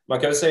man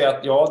kan väl säga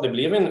att ja, det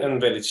blev en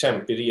väldigt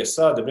kämpig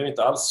resa. Det blev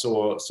inte alls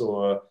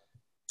så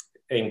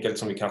enkelt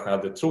som vi kanske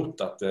hade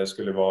trott, att det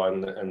skulle vara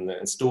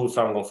en stor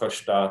framgång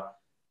första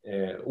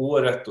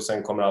året och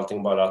sen kommer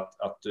allting bara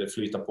att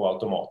flyta på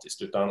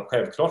automatiskt. Utan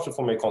självklart så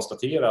får man ju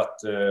konstatera att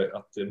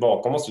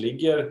bakom oss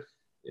ligger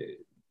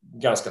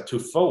ganska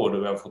tuffa år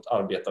och vi har fått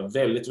arbeta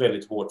väldigt,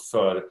 väldigt hårt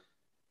för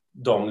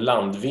de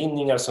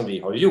landvinningar som vi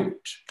har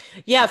gjort.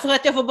 Ja, för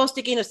att jag får bara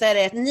sticka in och säga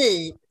det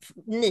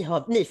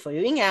att ni får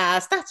ju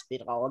inga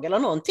statsbidrag eller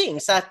någonting,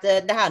 så att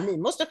det här, ni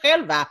måste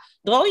själva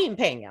dra in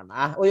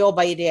pengarna och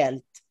jobba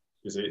ideellt.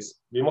 Precis,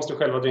 vi måste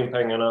själva dra in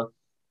pengarna.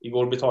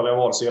 Igår betalade jag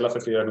valsedlar för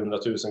flera 100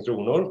 000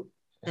 kronor,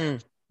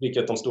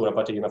 vilket de stora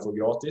partierna får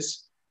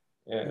gratis.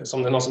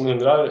 Som det är någon som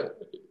undrar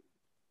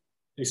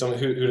liksom,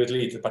 hur ett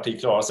litet parti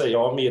klarar sig.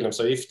 Ja,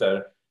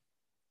 medlemsavgifter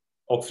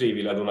och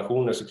frivilliga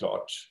donationer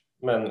såklart.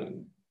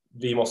 Men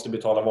vi måste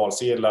betala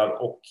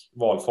valsedlar och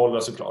valfoldrar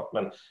såklart.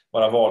 Men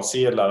bara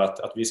valsedlar,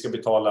 att vi ska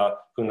betala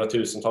 100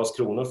 000-tals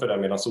kronor för det,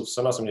 medan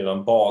sossarna som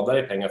redan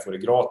badar i pengar får det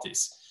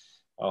gratis.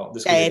 Ja,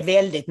 det är ett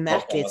väldigt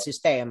märkligt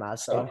system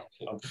alltså.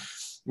 Ja.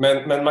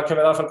 Men man kan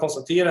väl i alla fall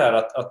konstatera här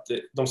att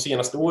de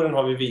senaste åren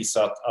har vi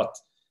visat att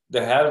det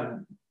här,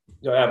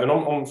 ja, även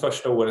om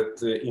första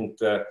året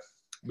inte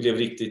blev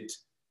riktigt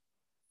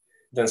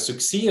den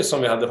succé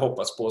som vi hade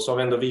hoppats på, så har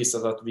vi ändå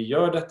visat att vi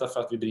gör detta för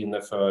att vi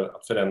brinner för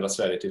att förändra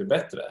Sverige till det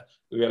bättre.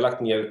 Och vi har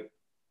lagt ner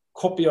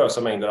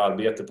kopiösa mängder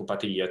arbete på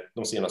partiet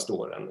de senaste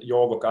åren.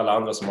 Jag och alla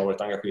andra som har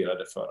varit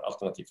engagerade för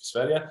Alternativ för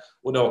Sverige,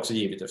 och det har också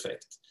givit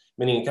effekt.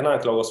 Men ingen kan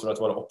anklaga oss för att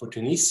vara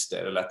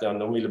opportunister eller att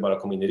de ville bara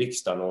komma in i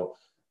riksdagen och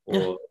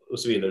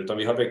så vidare, utan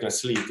vi har verkligen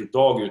slitit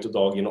dag ut och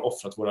dag in och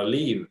offrat våra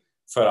liv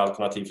för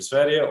Alternativ för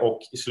Sverige och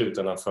i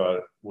slutändan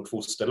för vårt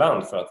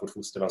fosterland, för att vårt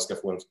fosterland ska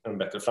få en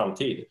bättre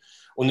framtid.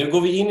 Och nu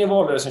går vi in i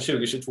valrörelsen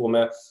 2022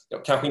 med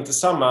kanske inte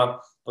samma,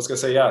 vad ska jag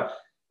säga,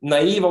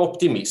 naiva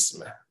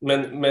optimism,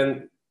 men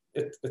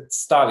ett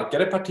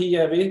starkare parti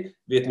är vi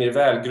är ett mer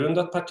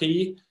välgrundat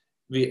parti,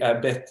 vi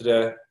är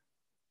bättre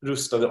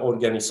rustade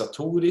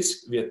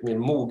organisatoriskt, vi är ett mer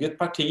moget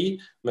parti,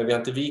 men vi har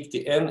inte vikt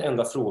i en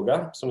enda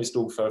fråga som vi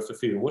stod för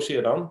 4 år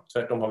sedan.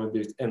 Tvärtom har vi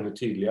blivit ännu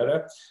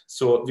tydligare.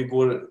 Så vi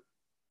går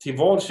till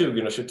val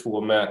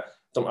 2022 med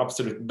de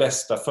absolut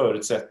bästa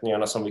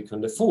förutsättningarna som vi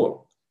kunde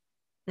få,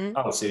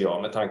 anser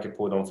jag, med tanke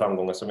på de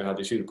framgångar som vi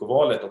hade i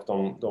kyrkovalet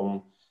och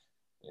de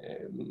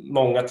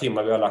många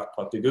timmar vi har lagt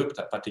på att bygga upp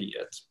det här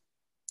partiet.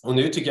 Och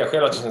nu tycker jag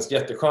själv att det känns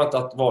jätteskönt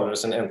att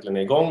valrörelsen äntligen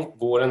är igång.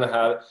 Våren är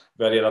här,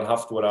 vi har redan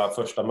haft våra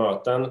första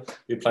möten.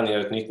 Vi planerar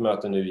ett nytt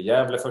möte nu i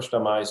Gävle 1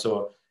 maj,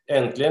 så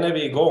äntligen är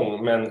vi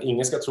igång. Men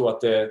ingen ska tro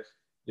att det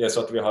är så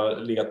att vi har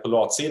legat på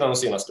latsidan de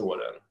senaste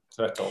åren.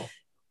 Tvärtom.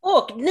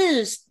 Och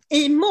nu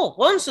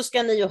imorgon så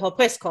ska ni ju ha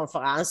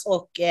presskonferens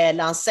och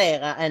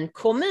lansera en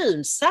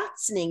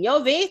kommunsatsning.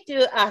 Jag vet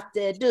ju att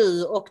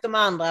du och de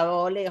andra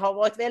har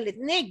varit väldigt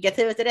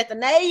negativa till detta.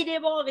 Nej, det är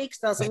bara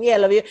riksdagen som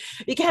gäller.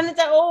 Vi kan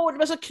inte, det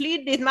var så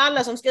klyddigt med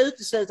alla som ska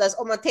uteslutas,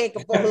 om man tänker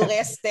på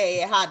hur SD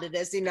hade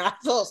det sina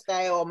första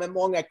år med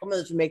många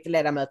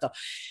kommunfullmäktigeledamöter.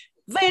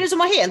 Vad är det som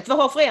har hänt? Vad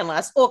har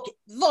förändrats? Och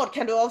vad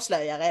kan du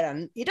avslöja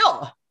redan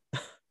idag?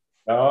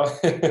 Ja,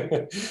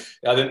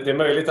 ja det är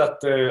möjligt att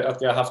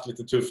jag har haft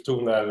lite tuff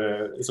ton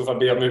där, i så fall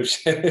ber jag om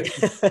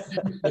ursäkt.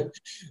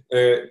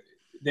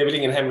 Det är väl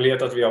ingen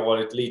hemlighet att vi har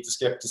varit lite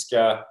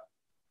skeptiska,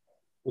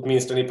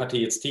 åtminstone i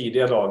partiets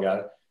tidiga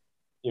dagar,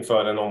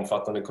 inför en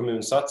omfattande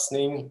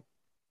kommunsatsning.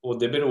 Och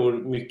det beror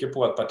mycket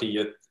på att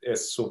partiet är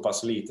så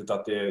pass litet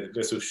att det är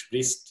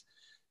resursbrist.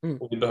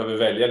 Och vi behöver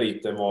välja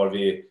lite var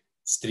vi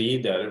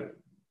strider.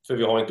 För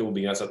vi har inte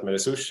obegränsat med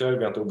resurser,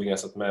 vi har inte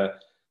obegränsat med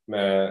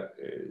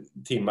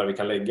timmar vi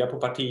kan lägga på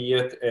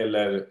partiet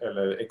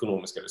eller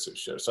ekonomiska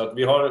resurser. Så att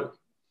vi har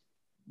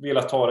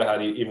velat ta det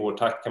här i vår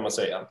takt, kan man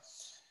säga.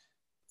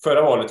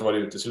 Förra valet var det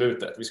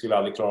uteslutet. Vi skulle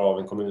aldrig klara av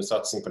en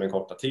kommunsatsning på den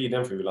korta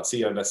tiden, för vi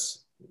lanserades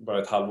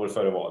bara ett halvår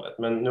före valet.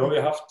 Men nu har vi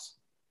haft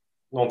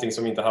någonting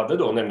som vi inte hade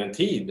då, nämligen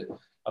tid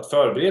att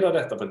förbereda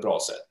detta på ett bra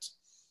sätt.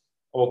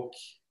 Och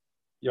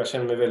jag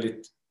känner mig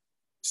väldigt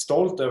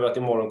stolt över att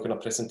imorgon kunna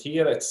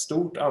presentera ett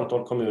stort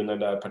antal kommuner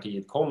där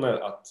partiet kommer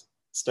att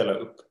ställa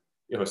upp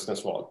i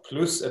höstens val,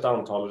 plus ett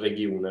antal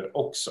regioner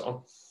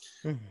också.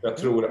 Jag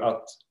tror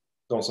att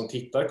de som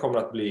tittar kommer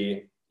att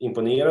bli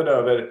imponerade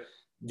över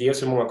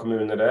dels hur många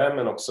kommuner det är,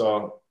 men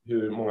också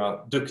hur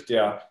många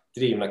duktiga,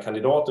 drivna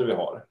kandidater vi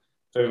har.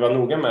 För vi var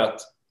noga med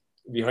att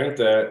vi har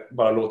inte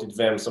bara låtit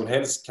vem som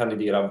helst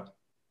kandidera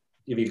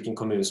i vilken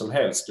kommun som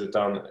helst,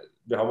 utan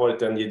det har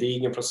varit en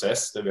gedigen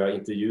process där vi har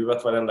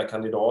intervjuat varenda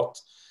kandidat.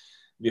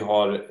 Vi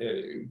har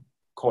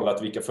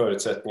kollat vilka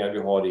förutsättningar vi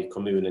har i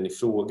kommunen i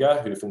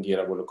fråga, hur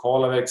fungerar vår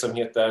lokala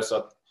verksamhet där, så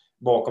att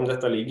bakom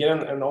detta ligger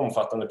en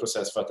omfattande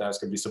process för att det här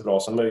ska bli så bra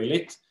som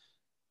möjligt.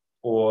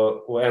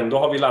 Och ändå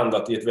har vi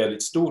landat i ett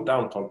väldigt stort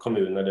antal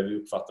kommuner där vi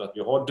uppfattar att vi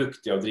har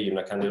duktiga och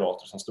drivna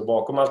kandidater som står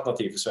bakom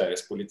Alternativ för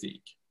Sveriges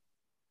politik.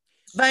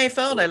 Vad är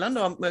fördelen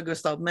då,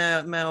 Gustav,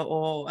 med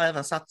att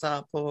även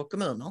satsa på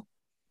kommuner?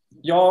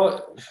 Ja,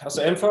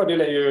 alltså en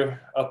fördel är ju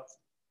att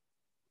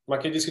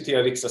man kan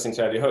diskutera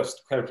riksdagsinträde i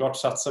höst. Självklart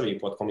satsar vi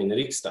på att komma in i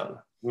riksdagen.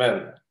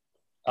 Men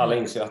alla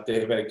inser att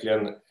det är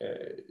verkligen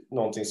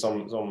någonting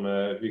som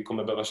vi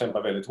kommer behöva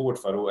kämpa väldigt hårt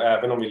för. Och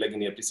även om vi lägger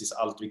ner precis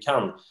allt vi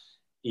kan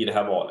i det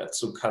här valet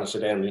så kanske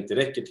det ändå inte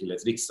räcker till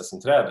ett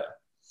riksdagsinträde.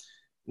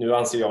 Nu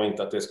anser jag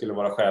inte att det skulle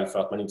vara skäl för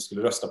att man inte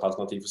skulle rösta på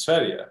Alternativ för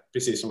Sverige.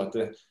 Precis som att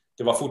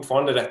det var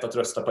fortfarande rätt att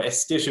rösta på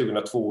SD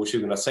 2002 och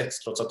 2006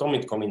 trots att de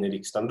inte kom in i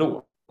riksdagen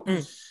då.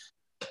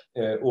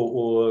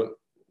 Och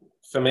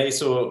för mig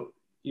så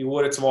i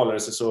årets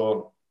valrörelse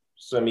så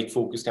är mitt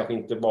fokus kanske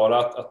inte bara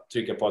att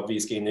trycka på att vi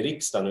ska in i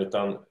riksdagen,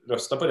 utan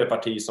rösta på det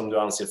parti som du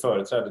anser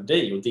företräder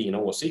dig och dina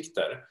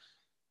åsikter.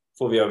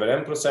 Får vi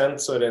över 1%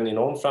 så är det en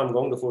enorm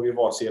framgång, då får vi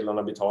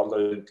valsedlarna betalda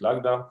och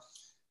utlagda.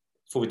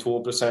 Får vi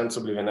 2%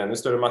 så blir det en ännu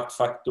större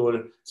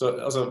maktfaktor.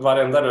 Så alltså,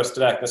 varenda röst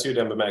räknas ju i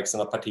den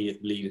bemärkelsen att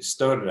partiet blir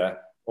större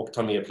och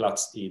tar mer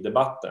plats i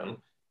debatten.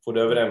 Får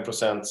det över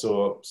 1%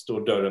 så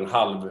står dörren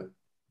halv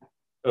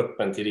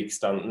öppen till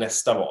riksdagen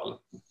nästa val.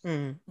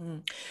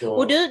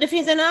 Och det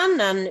finns en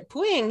annan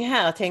poäng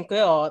här, tänker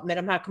jag, med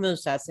de här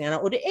kommunsatsningarna,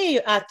 och det är ju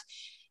att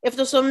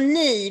eftersom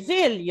ni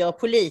väljer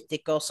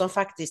politiker som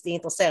faktiskt är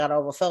intresserade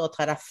av att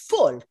företräda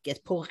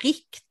folket på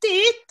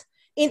riktigt,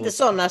 inte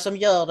sådana som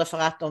gör det för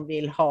att de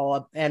vill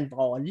ha en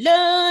bra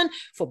lön,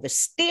 få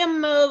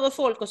bestämma över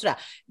folk och sådär.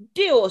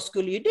 Då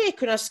skulle ju det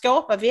kunna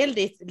skapa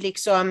väldigt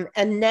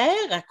en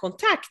nära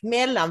kontakt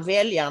mellan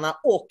väljarna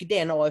och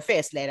den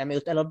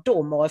AFS-ledamot eller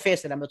de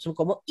AFS-ledamot som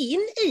kommer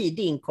in i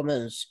din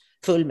kommuns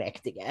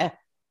fullmäktige.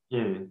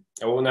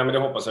 Jo, nej, men det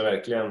hoppas jag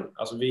verkligen.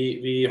 Alltså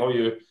vi har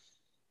ju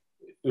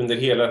under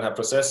hela den här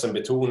processen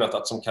betonat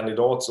att som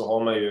kandidat så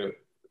har man ju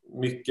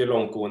mycket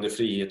långtgående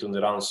frihet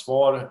under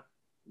ansvar.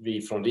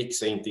 Vi från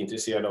Riks är inte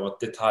intresserade av att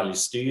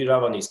detaljstyra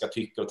vad ni ska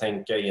tycka och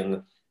tänka i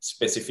en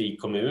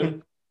specifik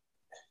kommun.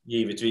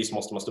 Givetvis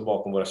måste man stå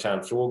bakom våra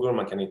kärnfrågor.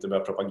 Man kan inte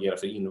börja propagera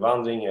för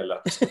invandring eller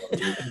att ska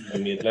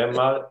vara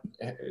medlemmar.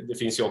 Det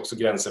finns ju också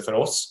gränser för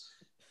oss.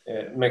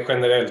 Men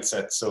generellt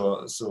sett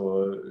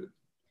så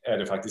är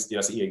det faktiskt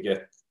deras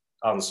eget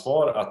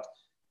ansvar att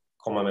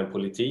komma med en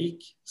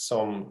politik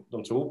som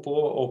de tror på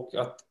och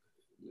att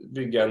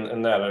bygga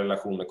en nära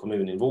relation med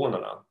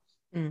kommuninvånarna.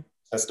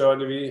 Sen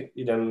stödjer vi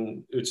i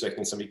den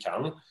utsträckning som vi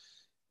kan.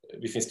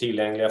 Vi finns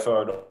tillgängliga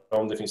för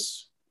dem. Det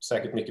finns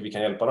säkert mycket vi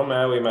kan hjälpa dem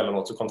med och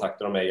emellanåt så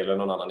kontaktar de mig eller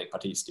någon annan i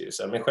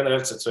partistyrelsen. Men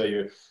generellt sett så är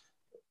ju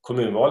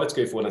kommunvalet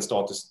ska ju få den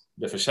status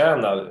det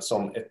förtjänar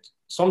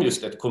som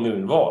just ett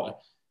kommunval.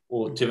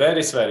 Och tyvärr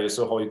i Sverige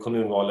så har ju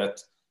kommunvalet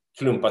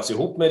klumpats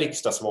ihop med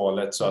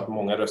riksdagsvalet så att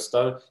många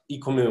röstar i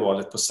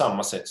kommunvalet på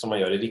samma sätt som man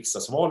gör i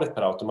riksdagsvalet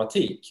per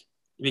automatik.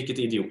 Vilket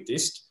är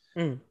idiotiskt.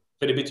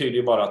 För det betyder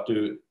ju bara att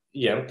du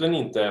egentligen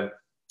inte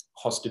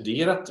har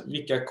studerat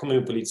vilka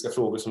kommunpolitiska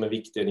frågor som är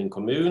viktiga i din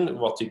kommun.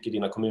 Vad tycker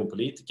dina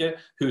kommunpolitiker?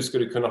 Hur ska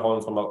du kunna ha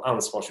en form av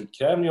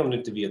ansvarsutkrävning om du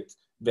inte vet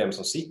vem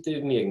som sitter i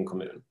din egen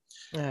kommun?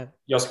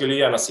 Jag skulle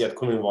gärna se att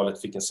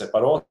kommunvalet fick en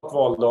separat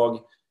valdag.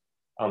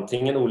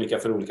 Antingen olika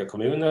för olika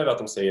kommuner, att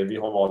de säger vi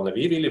har val när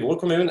vi vill i vår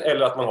kommun,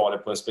 eller att man har det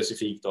på en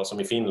specifik dag som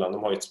i Finland.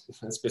 De har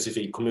en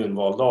specifik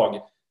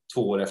kommunvaldag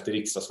 2 år efter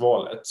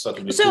riksdagsvalet. Så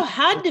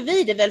hade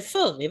vi det väl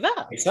förr i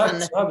världen?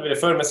 Exakt, så hade vi det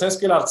förr, men sen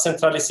skulle allt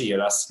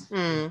centraliseras.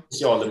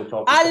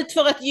 Allt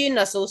för att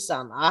gynna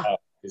sossarna. Ja,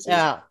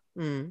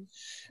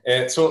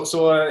 precis.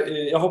 Så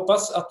jag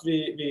hoppas att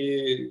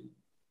vi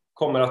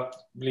kommer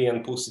att bli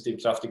en positiv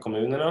kraft i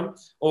kommunerna.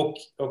 Och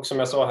som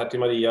jag sa här till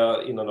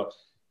Maria innan då,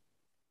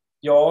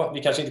 ja,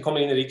 vi kanske inte kommer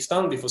in i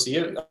riksdagen, vi får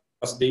se.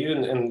 Alltså det är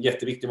ju en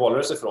jätteviktig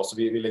valrörelse för oss och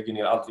vi lägger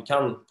ner allt vi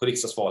kan på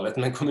riksdagsvalet.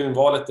 Men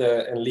kommunvalet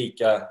är en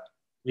lika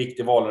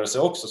viktig valrörelse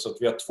också, så att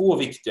vi har 2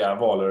 viktiga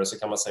valrörelser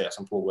kan man säga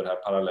som pågår här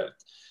parallellt.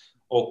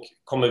 Och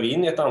kommer vi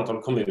in i ett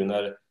antal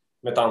kommuner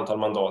med ett antal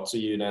mandat så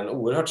ger det en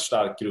oerhört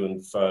stark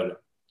grund för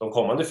de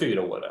kommande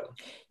 4 åren.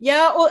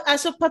 Ja, och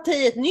alltså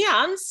partiet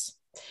Nyans,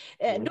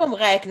 de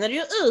räknade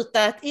ju ut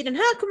att i den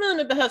här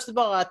kommunen behövs det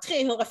bara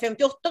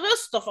 358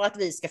 röster för att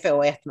vi ska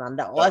få ett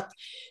mandat.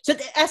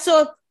 Ja.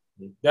 Så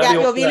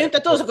jag vill ju inte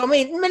att de ska komma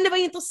in, men det var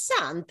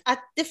intressant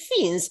att det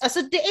finns,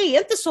 alltså det är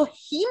inte så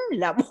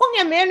himla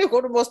många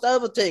människor du måste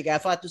övertyga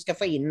för att du ska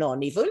få in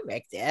någon i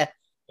fullmäktige.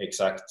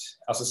 Exakt.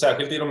 Alltså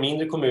särskilt i de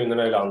mindre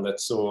kommunerna i landet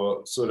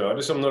så rör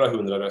det sig om några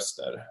 100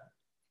 röster.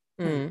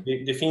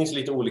 Det finns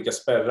lite olika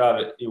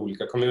spärrar i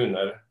olika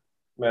kommuner,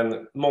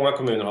 men många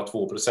kommuner har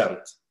 2%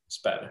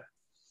 spärr.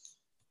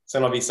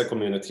 Sen har vissa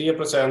kommuner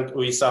 3%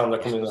 och vissa andra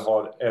kommuner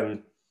har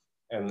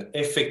en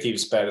effektiv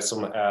spärr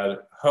som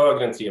är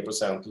högre än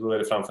 3%. Då är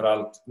det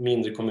framförallt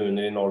mindre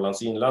kommuner i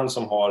Norrlands inland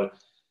som har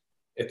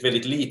ett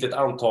väldigt litet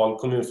antal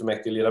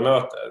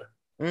kommunfullmäktigeledamöter.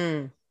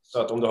 Så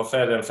att om du har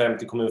färre än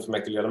 50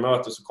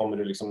 kommunfullmäktigeledamöter så kommer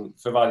du liksom,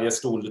 för varje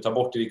stol du tar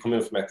bort i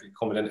kommunfullmäktige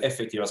kommer den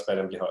effektiva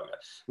spärren bli högre.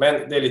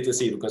 Men det är lite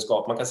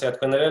sidokunskap. Man kan säga att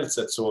generellt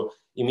sett så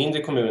i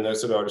mindre kommuner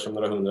så rör det sig om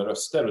några 100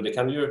 röster. Och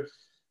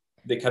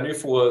det kan du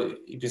få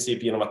i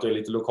princip genom att du är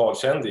lite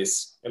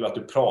lokalkändis eller att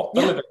du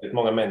pratar med väldigt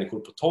många människor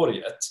på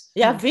torget.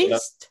 Ja,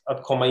 visst.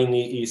 Att komma in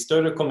i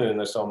större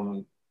kommuner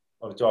som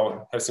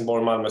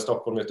Helsingborg, Malmö,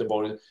 Stockholm,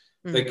 Göteborg.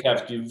 Det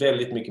krävs ju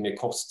väldigt mycket mer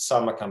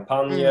kostsamma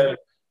kampanjer,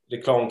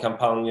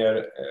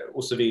 reklamkampanjer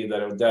och så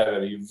vidare. Och där är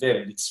det ju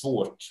väldigt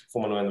svårt, får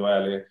man nog ändå vara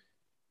ärlig.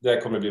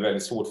 Där kommer det bli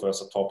väldigt svårt för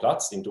oss att ta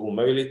plats, det är inte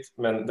omöjligt.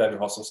 Men där vi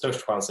har som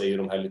störst chans är ju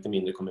de här lite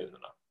mindre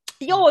kommunerna.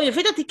 Jag har ju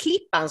flyttat till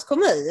Klippans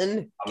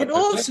kommun. Kan du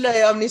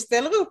avslöja om ni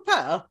ställer upp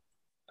här?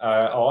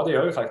 Ja, det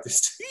gör vi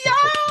faktiskt.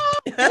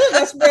 Ja! Det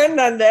är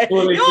spännande.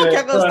 Jag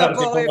kan rösta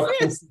på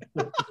er fest.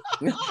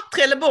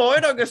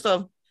 Trelleborg då,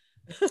 Gustav?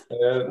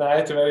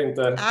 Nej, tyvärr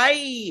inte.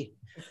 Nej!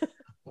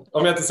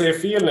 Om jag inte säger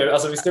fel nu,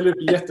 alltså vi ställer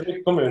upp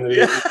jättemycket kommuner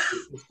i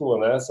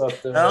Skåne. Så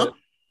att,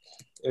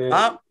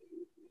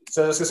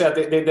 så jag ska säga att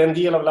det är den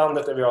del av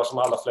landet där vi har som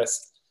allra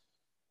flest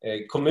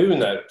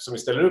kommuner som vi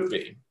ställer upp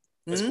i.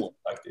 Skåne,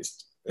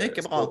 faktiskt.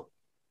 Mycket bra.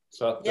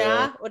 Så att,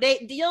 och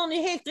det gör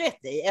ni helt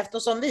rätt i,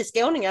 eftersom vi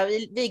skåningar,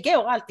 vi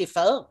går alltid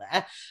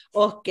före.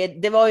 Och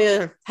det var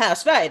ju här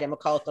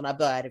Sverigedemokraterna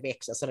började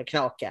växa så det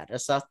knakade.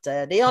 Så att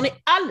det gör ni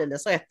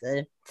alldeles rätt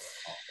i.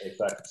 Ja,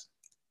 exakt.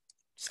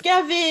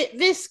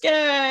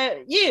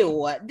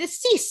 Det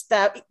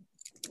sista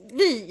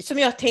som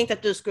jag tänkte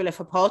att du skulle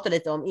få prata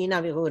lite om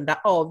innan vi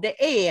rundar av,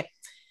 det är: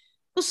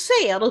 hur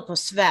ser du på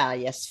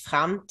Sveriges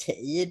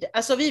framtid?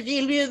 Alltså vi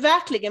vill ju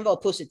verkligen vara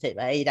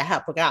positiva i det här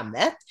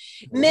programmet.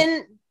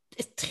 Men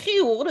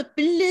tror du,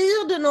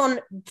 blir det någon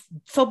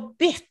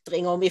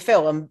förbättring om vi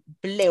får en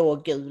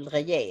blågul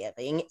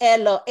regering?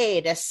 Eller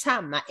är det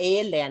samma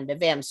elände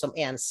vem som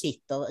än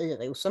sitter i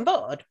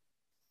Rosenbad?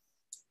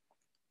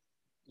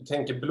 Du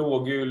tänker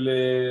blågul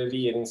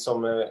regering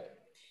som...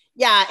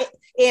 Ja,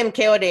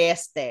 MKD,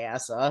 SD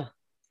alltså.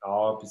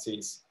 Ja,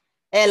 precis.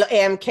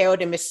 Eller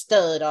MKD med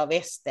stöd av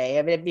SD.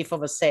 Vi får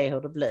väl se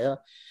hur det blir.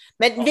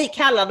 Men vi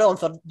kallar dem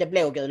för det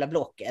blågula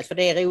blocket, för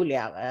det är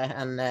roligare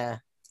än...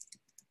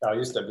 Ja,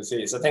 just det,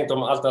 precis. Jag tänkte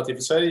om Alternativ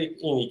för Sverige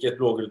ingick i ett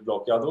blågult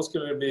block, ja då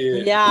skulle det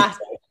bli... Ja,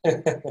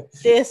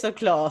 det är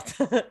såklart.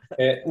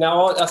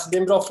 Alltså det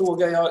är en bra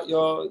fråga.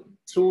 Jag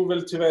tror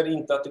väl tyvärr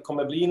inte att det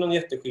kommer bli någon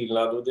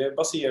jätteskillnad, och det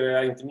baserar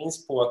jag inte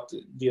minst på att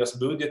deras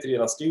budget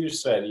redan styr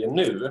Sverige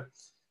nu.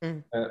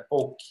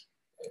 Och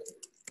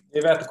det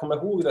är värt att komma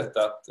ihåg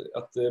detta,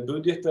 att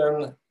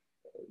budgeten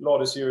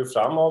lades ju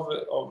fram av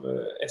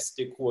SD,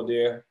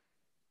 KD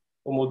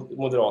och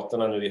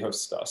Moderaterna nu i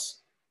höstas.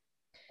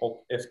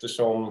 Och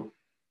eftersom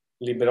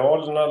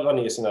Liberalerna la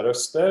ner sina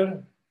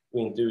röster och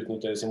inte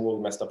utnyttjade sin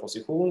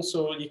vågmästarposition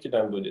så gick ju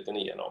den budgeten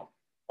igenom.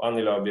 Och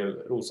Annie Lööf blev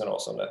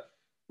rosenrasande.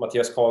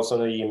 Mattias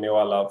Karlsson och Jimmy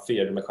och alla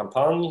firade med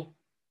champagne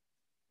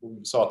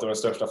och sa att det var den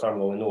största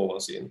framgången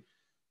någonsin.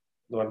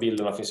 De här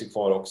bilderna finns ju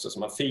kvar också, så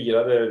man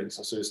firade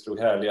liksom, så det stod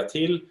härliga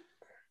till.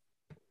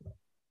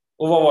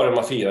 Och vad var det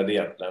man firade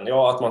egentligen?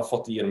 Ja, att man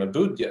fått igenom en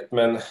budget.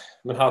 Men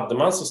hade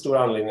man så stor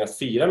anledning att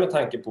fira med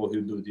tanke på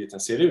hur budgeten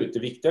ser ut? Det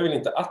viktiga är väl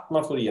inte att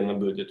man får igenom en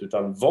budget,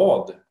 utan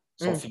vad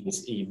som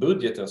finns i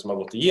budgeten som har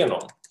gått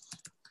igenom.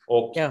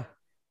 Och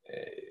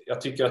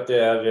jag tycker att det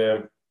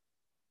är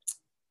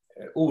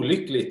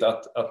olyckligt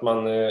att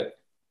man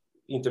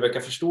inte verkar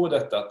förstå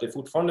detta. Att det är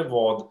fortfarande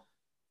vad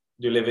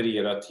du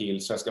levererar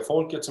till svenska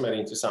folket som är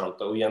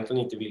intressanta, och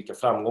egentligen inte vilka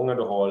framgångar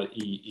du har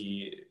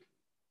i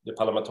det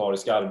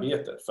parlamentariska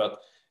arbetet. För att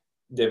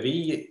det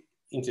vi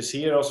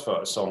intresserar oss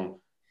för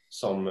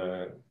som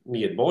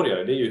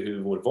medborgare, det är ju hur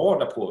vår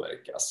vardag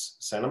påverkas.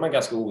 Sen är man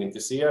ganska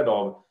ointresserad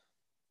av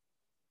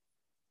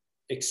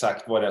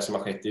exakt vad det är som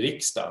har skett i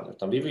riksdagen,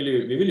 utan vi vill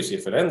ju se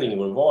förändring i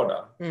vår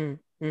vardag.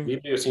 Vi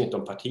bryr oss inte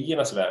om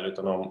partiernas väl,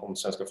 utan om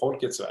svenska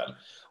folkets väl.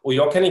 Och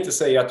jag kan inte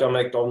säga att jag har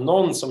märkt av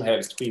någon som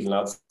helst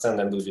skillnad sedan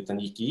den budgeten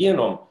gick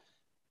igenom.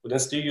 Och den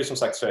styr ju som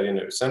sagt Sverige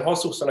nu. Sen har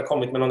sossarna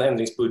kommit med någon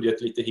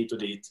ändringsbudget lite hit och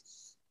dit.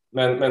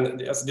 Men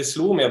alltså det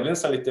slår mig, jag blir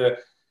nästan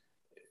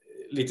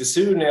lite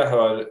sur när jag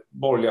hör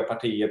borgerliga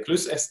partier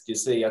plus SD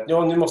säga att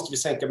nu måste vi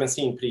sänka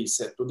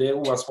bensinpriset och det är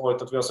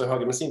oansvarigt att vi har så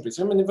höga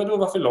bensinpriser. Men vadå,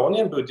 varför la ni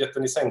en budget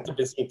där ni sänkte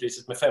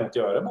bensinpriset med 50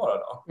 öre bara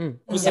då?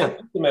 Vi sänkte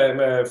inte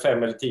med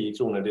 5 eller 10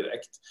 kronor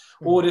direkt.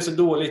 Och det är så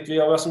dåligt, vi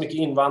har så mycket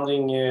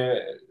invandring,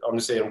 nu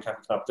säger de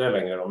kanske knappt det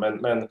längre då,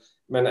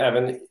 men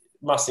även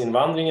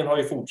massinvandringen har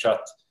ju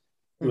fortsatt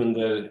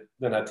under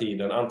den här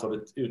tiden.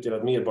 Antalet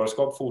utdelat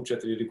medborgarskap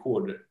fortsätter i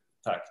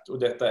rekordtakt, och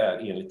detta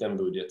är enligt den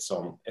budget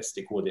som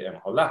SD-KDM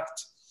har lagt.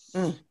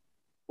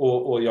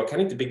 Och jag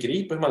kan inte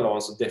begripa hur man la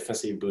en så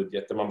defensiv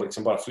budget där man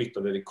liksom bara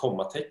flyttade det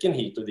kommatecken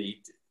hit och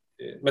dit,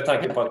 med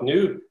tanke på att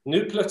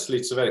nu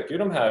plötsligt så verkar ju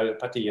de här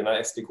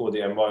partierna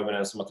SD-KDM vara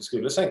överens om att vi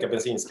skulle sänka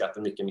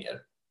bensinskatten mycket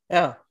mer.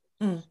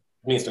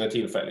 Åtminstone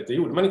tillfälligt. Det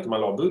gjorde man inte,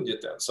 man la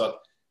budgeten. Så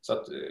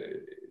att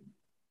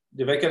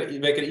det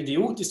verkar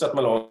idiotiskt att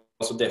man la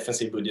en så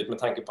defensiv budget med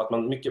tanke på att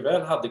man mycket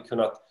väl hade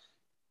kunnat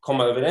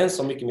komma överens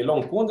om mycket mer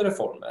långtgående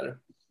reformer.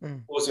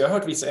 Och så jag har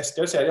hört vissa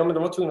SD säga men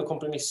de var tvungna att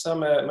kompromissa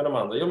med de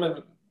andra.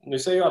 Men nu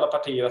säger ju alla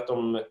partier att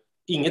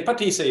inget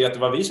parti säger att det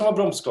var vi som var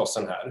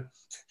bromsklossen här.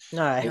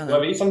 Nej. Det var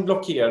vi som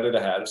blockerade det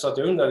här. Så att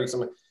jag undrar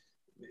liksom,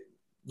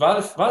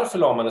 varför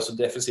la man en så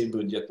defensiv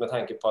budget med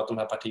tanke på att de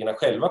här partierna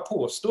själva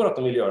påstår att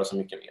de vill göra så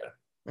mycket mer?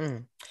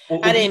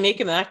 Ja, det är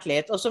mycket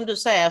märkligt. Och som du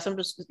säger,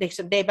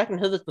 liksom, det är verkligen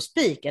huvudet på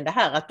spiken det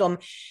här att de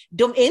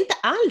är inte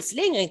alls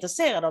längre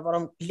intresserade av vad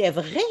de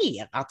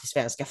levererar till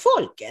svenska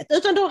folket,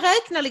 utan de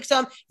räknar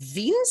liksom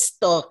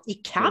vinster i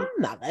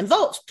kammaren.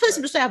 Precis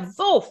som du säger,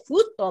 vad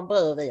 17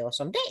 bryr vi oss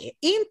om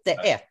det? Inte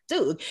ett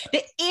dugg.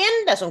 Det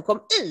enda som kom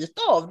ut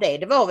av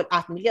det var väl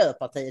att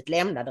Miljöpartiet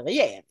lämnade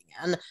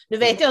regeringen. Nu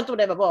vet jag inte om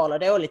det var bra eller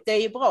dåligt. Det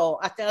är ju bra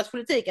att deras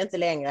politik inte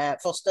längre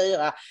får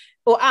styra.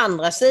 Å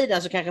andra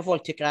sidan så kanske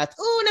folk tycker att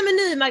nej men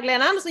nu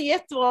Magdalena Andersson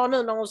jättebra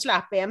nu när hon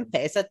slapp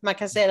MP, så att man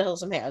kan se det hur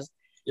som helst.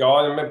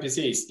 Ja, men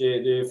precis.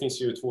 Det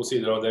finns ju två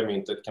sidor av det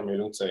myntet, kan man ju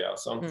lugnt säga.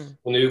 Alltså.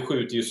 Och nu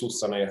skjuter ju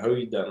sossarna i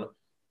höjden.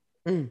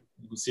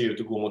 Det ser ut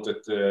att gå mot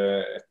ett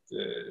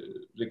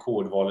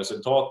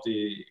rekordvalresultat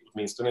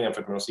åtminstone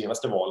jämfört med de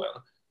senaste valen.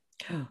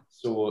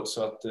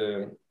 Så att...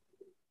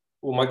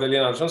 Och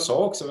Magdalena Andersson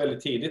sa också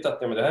väldigt tidigt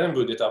att men det här är en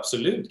budget jag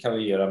absolut kan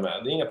regera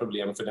med. Det är inga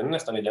problem, för den är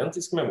nästan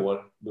identisk med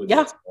vår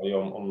budget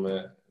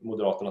om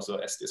Moderaternas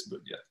och SDs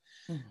budget.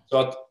 Så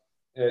att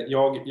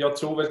jag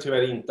tror väl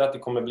tyvärr inte att det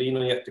kommer bli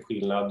någon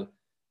jätteskillnad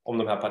om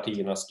de här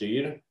partierna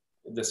styr,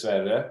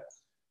 dessvärre.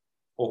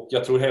 Och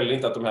jag tror heller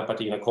inte att de här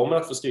partierna kommer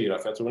att få styra,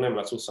 för jag tror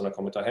nämligen att sossarna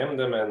kommer ta hem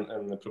det med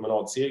en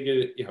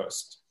promenadseger i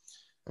höst.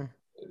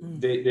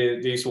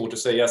 Det är svårt att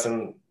säga,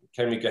 sen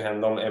kan mycket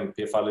hända om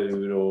MP faller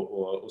ur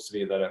och så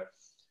vidare.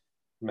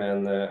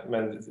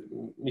 Men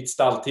mitt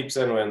stalltips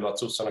är nog ändå att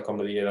sossarna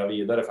kommer att regera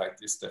vidare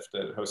faktiskt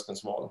efter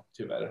höstens val,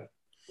 tyvärr.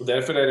 Och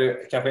därför är det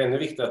kanske ännu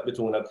viktigt att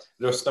betona att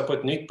rösta på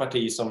ett nytt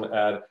parti som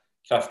är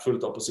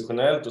kraftfullt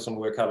oppositionellt och som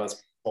vågar kalla en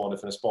spade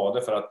för en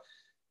spade, för att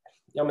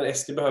men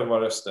SD behöver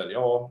vara röster.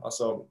 Ja,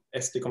 alltså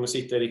SD kommer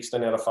sitta i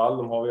riksdagen i alla fall.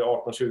 De har ju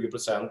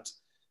 18-20%.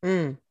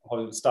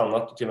 Har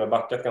stannat och till och med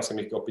backat ganska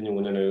mycket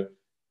opinioner nu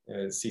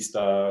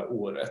sista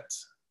året.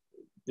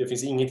 Det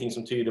finns ingenting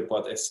som tyder på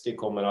att SD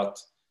kommer att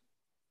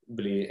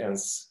bli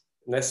ens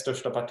näst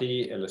största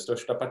parti eller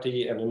största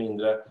parti, ännu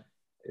mindre.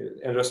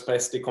 En röst på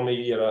SD kommer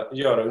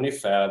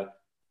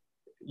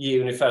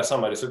ge ungefär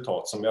samma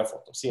resultat som vi har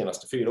fått de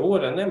senaste 4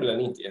 åren, nämligen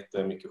inte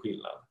jättemycket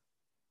skillnad.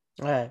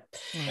 Nej.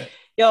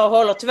 Jag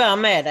håller tyvärr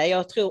med dig,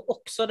 jag tror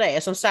också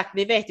det. Som sagt,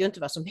 vi vet ju inte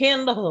vad som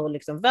händer, hur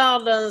liksom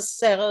världen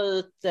ser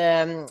ut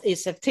i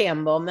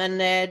september,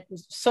 men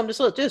som det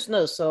ser ut just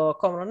nu så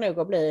kommer det nog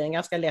att bli en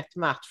ganska lätt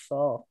match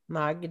för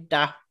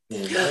Magda.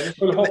 Jag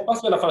skulle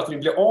hoppas i alla fall att vi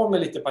blir av med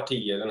lite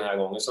partier den här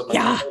gången, så att man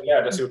kan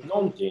lära sig upp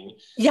någonting.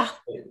 Ja.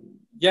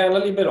 Gärna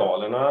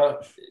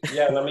Liberalerna,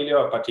 gärna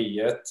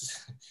Miljöpartiet.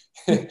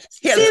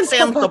 Helt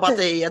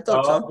Centerpartiet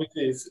också. Ja,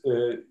 precis.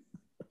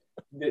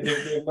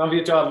 Man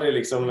vet ju aldrig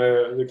liksom,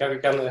 det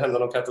kanske kan hända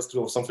någon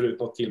katastrof som förut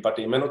något till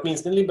parti, men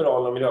åtminstone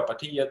Liberalerna och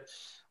Miljöpartiet,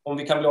 om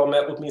vi kan bli av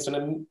med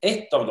åtminstone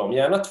ett av dem,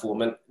 gärna 2,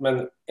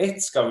 men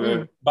ett ska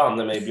vi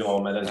banne mig bli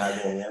av med den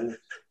här gången,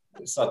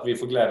 så att vi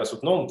får glädjas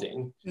åt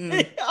någonting.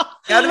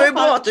 Ja, det var ju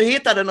bra att du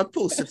hittade något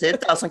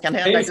positivt där som kan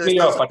hända. Helst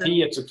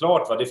Miljöpartiet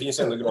såklart, va? Det finns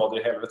ändå grader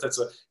i helvetet,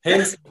 så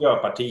helst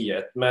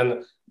Miljöpartiet,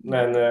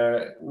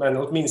 men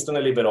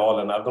åtminstone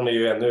Liberalerna, de är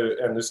ju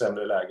ännu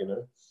sämre läge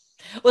nu.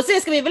 Och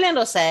sen ska vi väl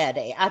ändå säga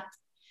det att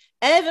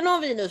även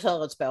om vi nu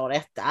förutspår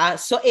detta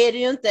så är det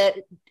ju inte,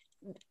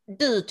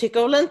 du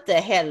tycker väl inte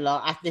heller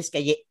att vi ska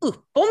ge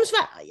upp om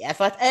Sverige,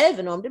 för att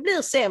även om det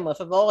blir sämre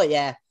för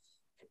varje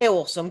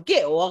år som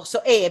går så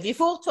är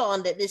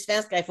vi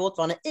svenskar är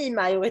fortfarande i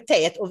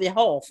majoritet och vi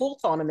har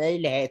fortfarande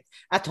möjlighet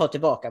att ta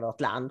tillbaka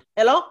vårt land,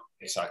 eller?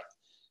 Exakt.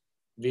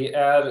 Vi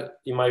är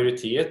i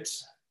majoritet,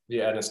 vi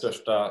är den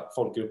största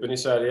folkgruppen i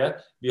Sverige,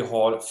 vi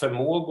har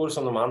förmågor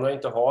som de andra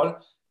inte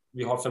har.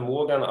 Vi har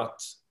förmågan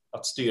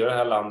att styra det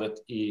här landet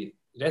i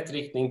rätt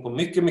riktning på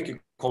mycket, mycket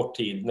kort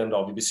tid den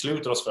dag vi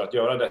beslutar oss för att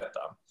göra detta.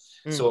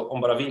 Så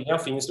om bara viljan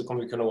finns, då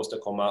kommer vi kunna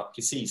åstadkomma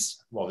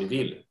precis vad vi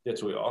vill, det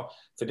tror jag.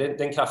 För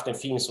den kraften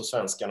finns hos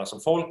svenskarna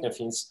som folk, den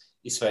finns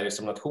i Sverige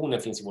som nation,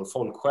 den finns i vår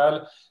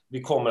folksjäl.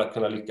 Vi kommer att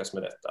kunna lyckas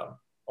med detta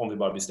om vi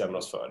bara bestämmer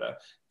oss för det.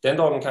 Den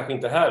dagen kanske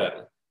inte är här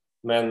än,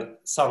 men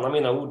sanna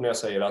mina ord när jag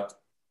säger att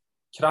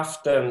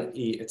kraften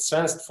i ett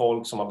svenskt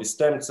folk som har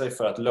bestämt sig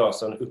för att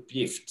lösa en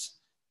uppgift.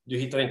 Du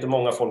hittar inte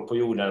många folk på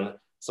jorden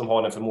som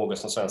har den förmåga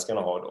som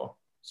svenskarna har då.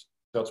 Så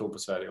jag tror på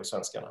Sverige och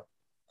svenskarna.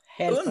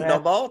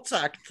 Underbart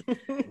sagt.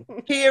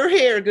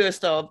 Here,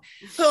 Gustav.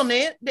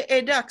 Hörrni, det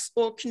är dags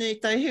att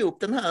knyta ihop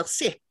den här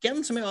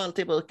säcken som jag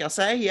alltid brukar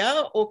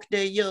säga, och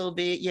det gör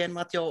vi genom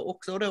att jag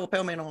också då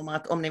påminner om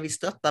att om ni vill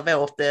stötta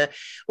vårt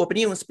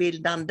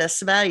opinionsbildande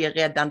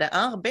Sverigeräddande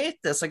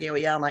arbete så gå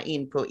gärna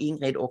in på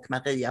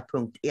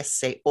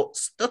ingridochmaria.se och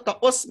stötta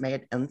oss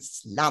med en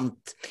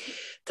slant.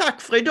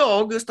 Tack för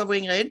idag, Gustav och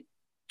Ingrid.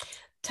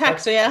 Tack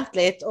så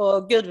hjärtligt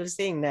och Gud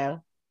välsigne er.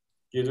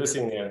 Gud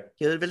välsigne er.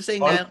 Gud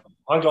välsigne er.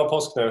 Ha en glad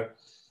påsk nu.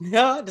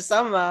 Ja,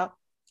 detsamma.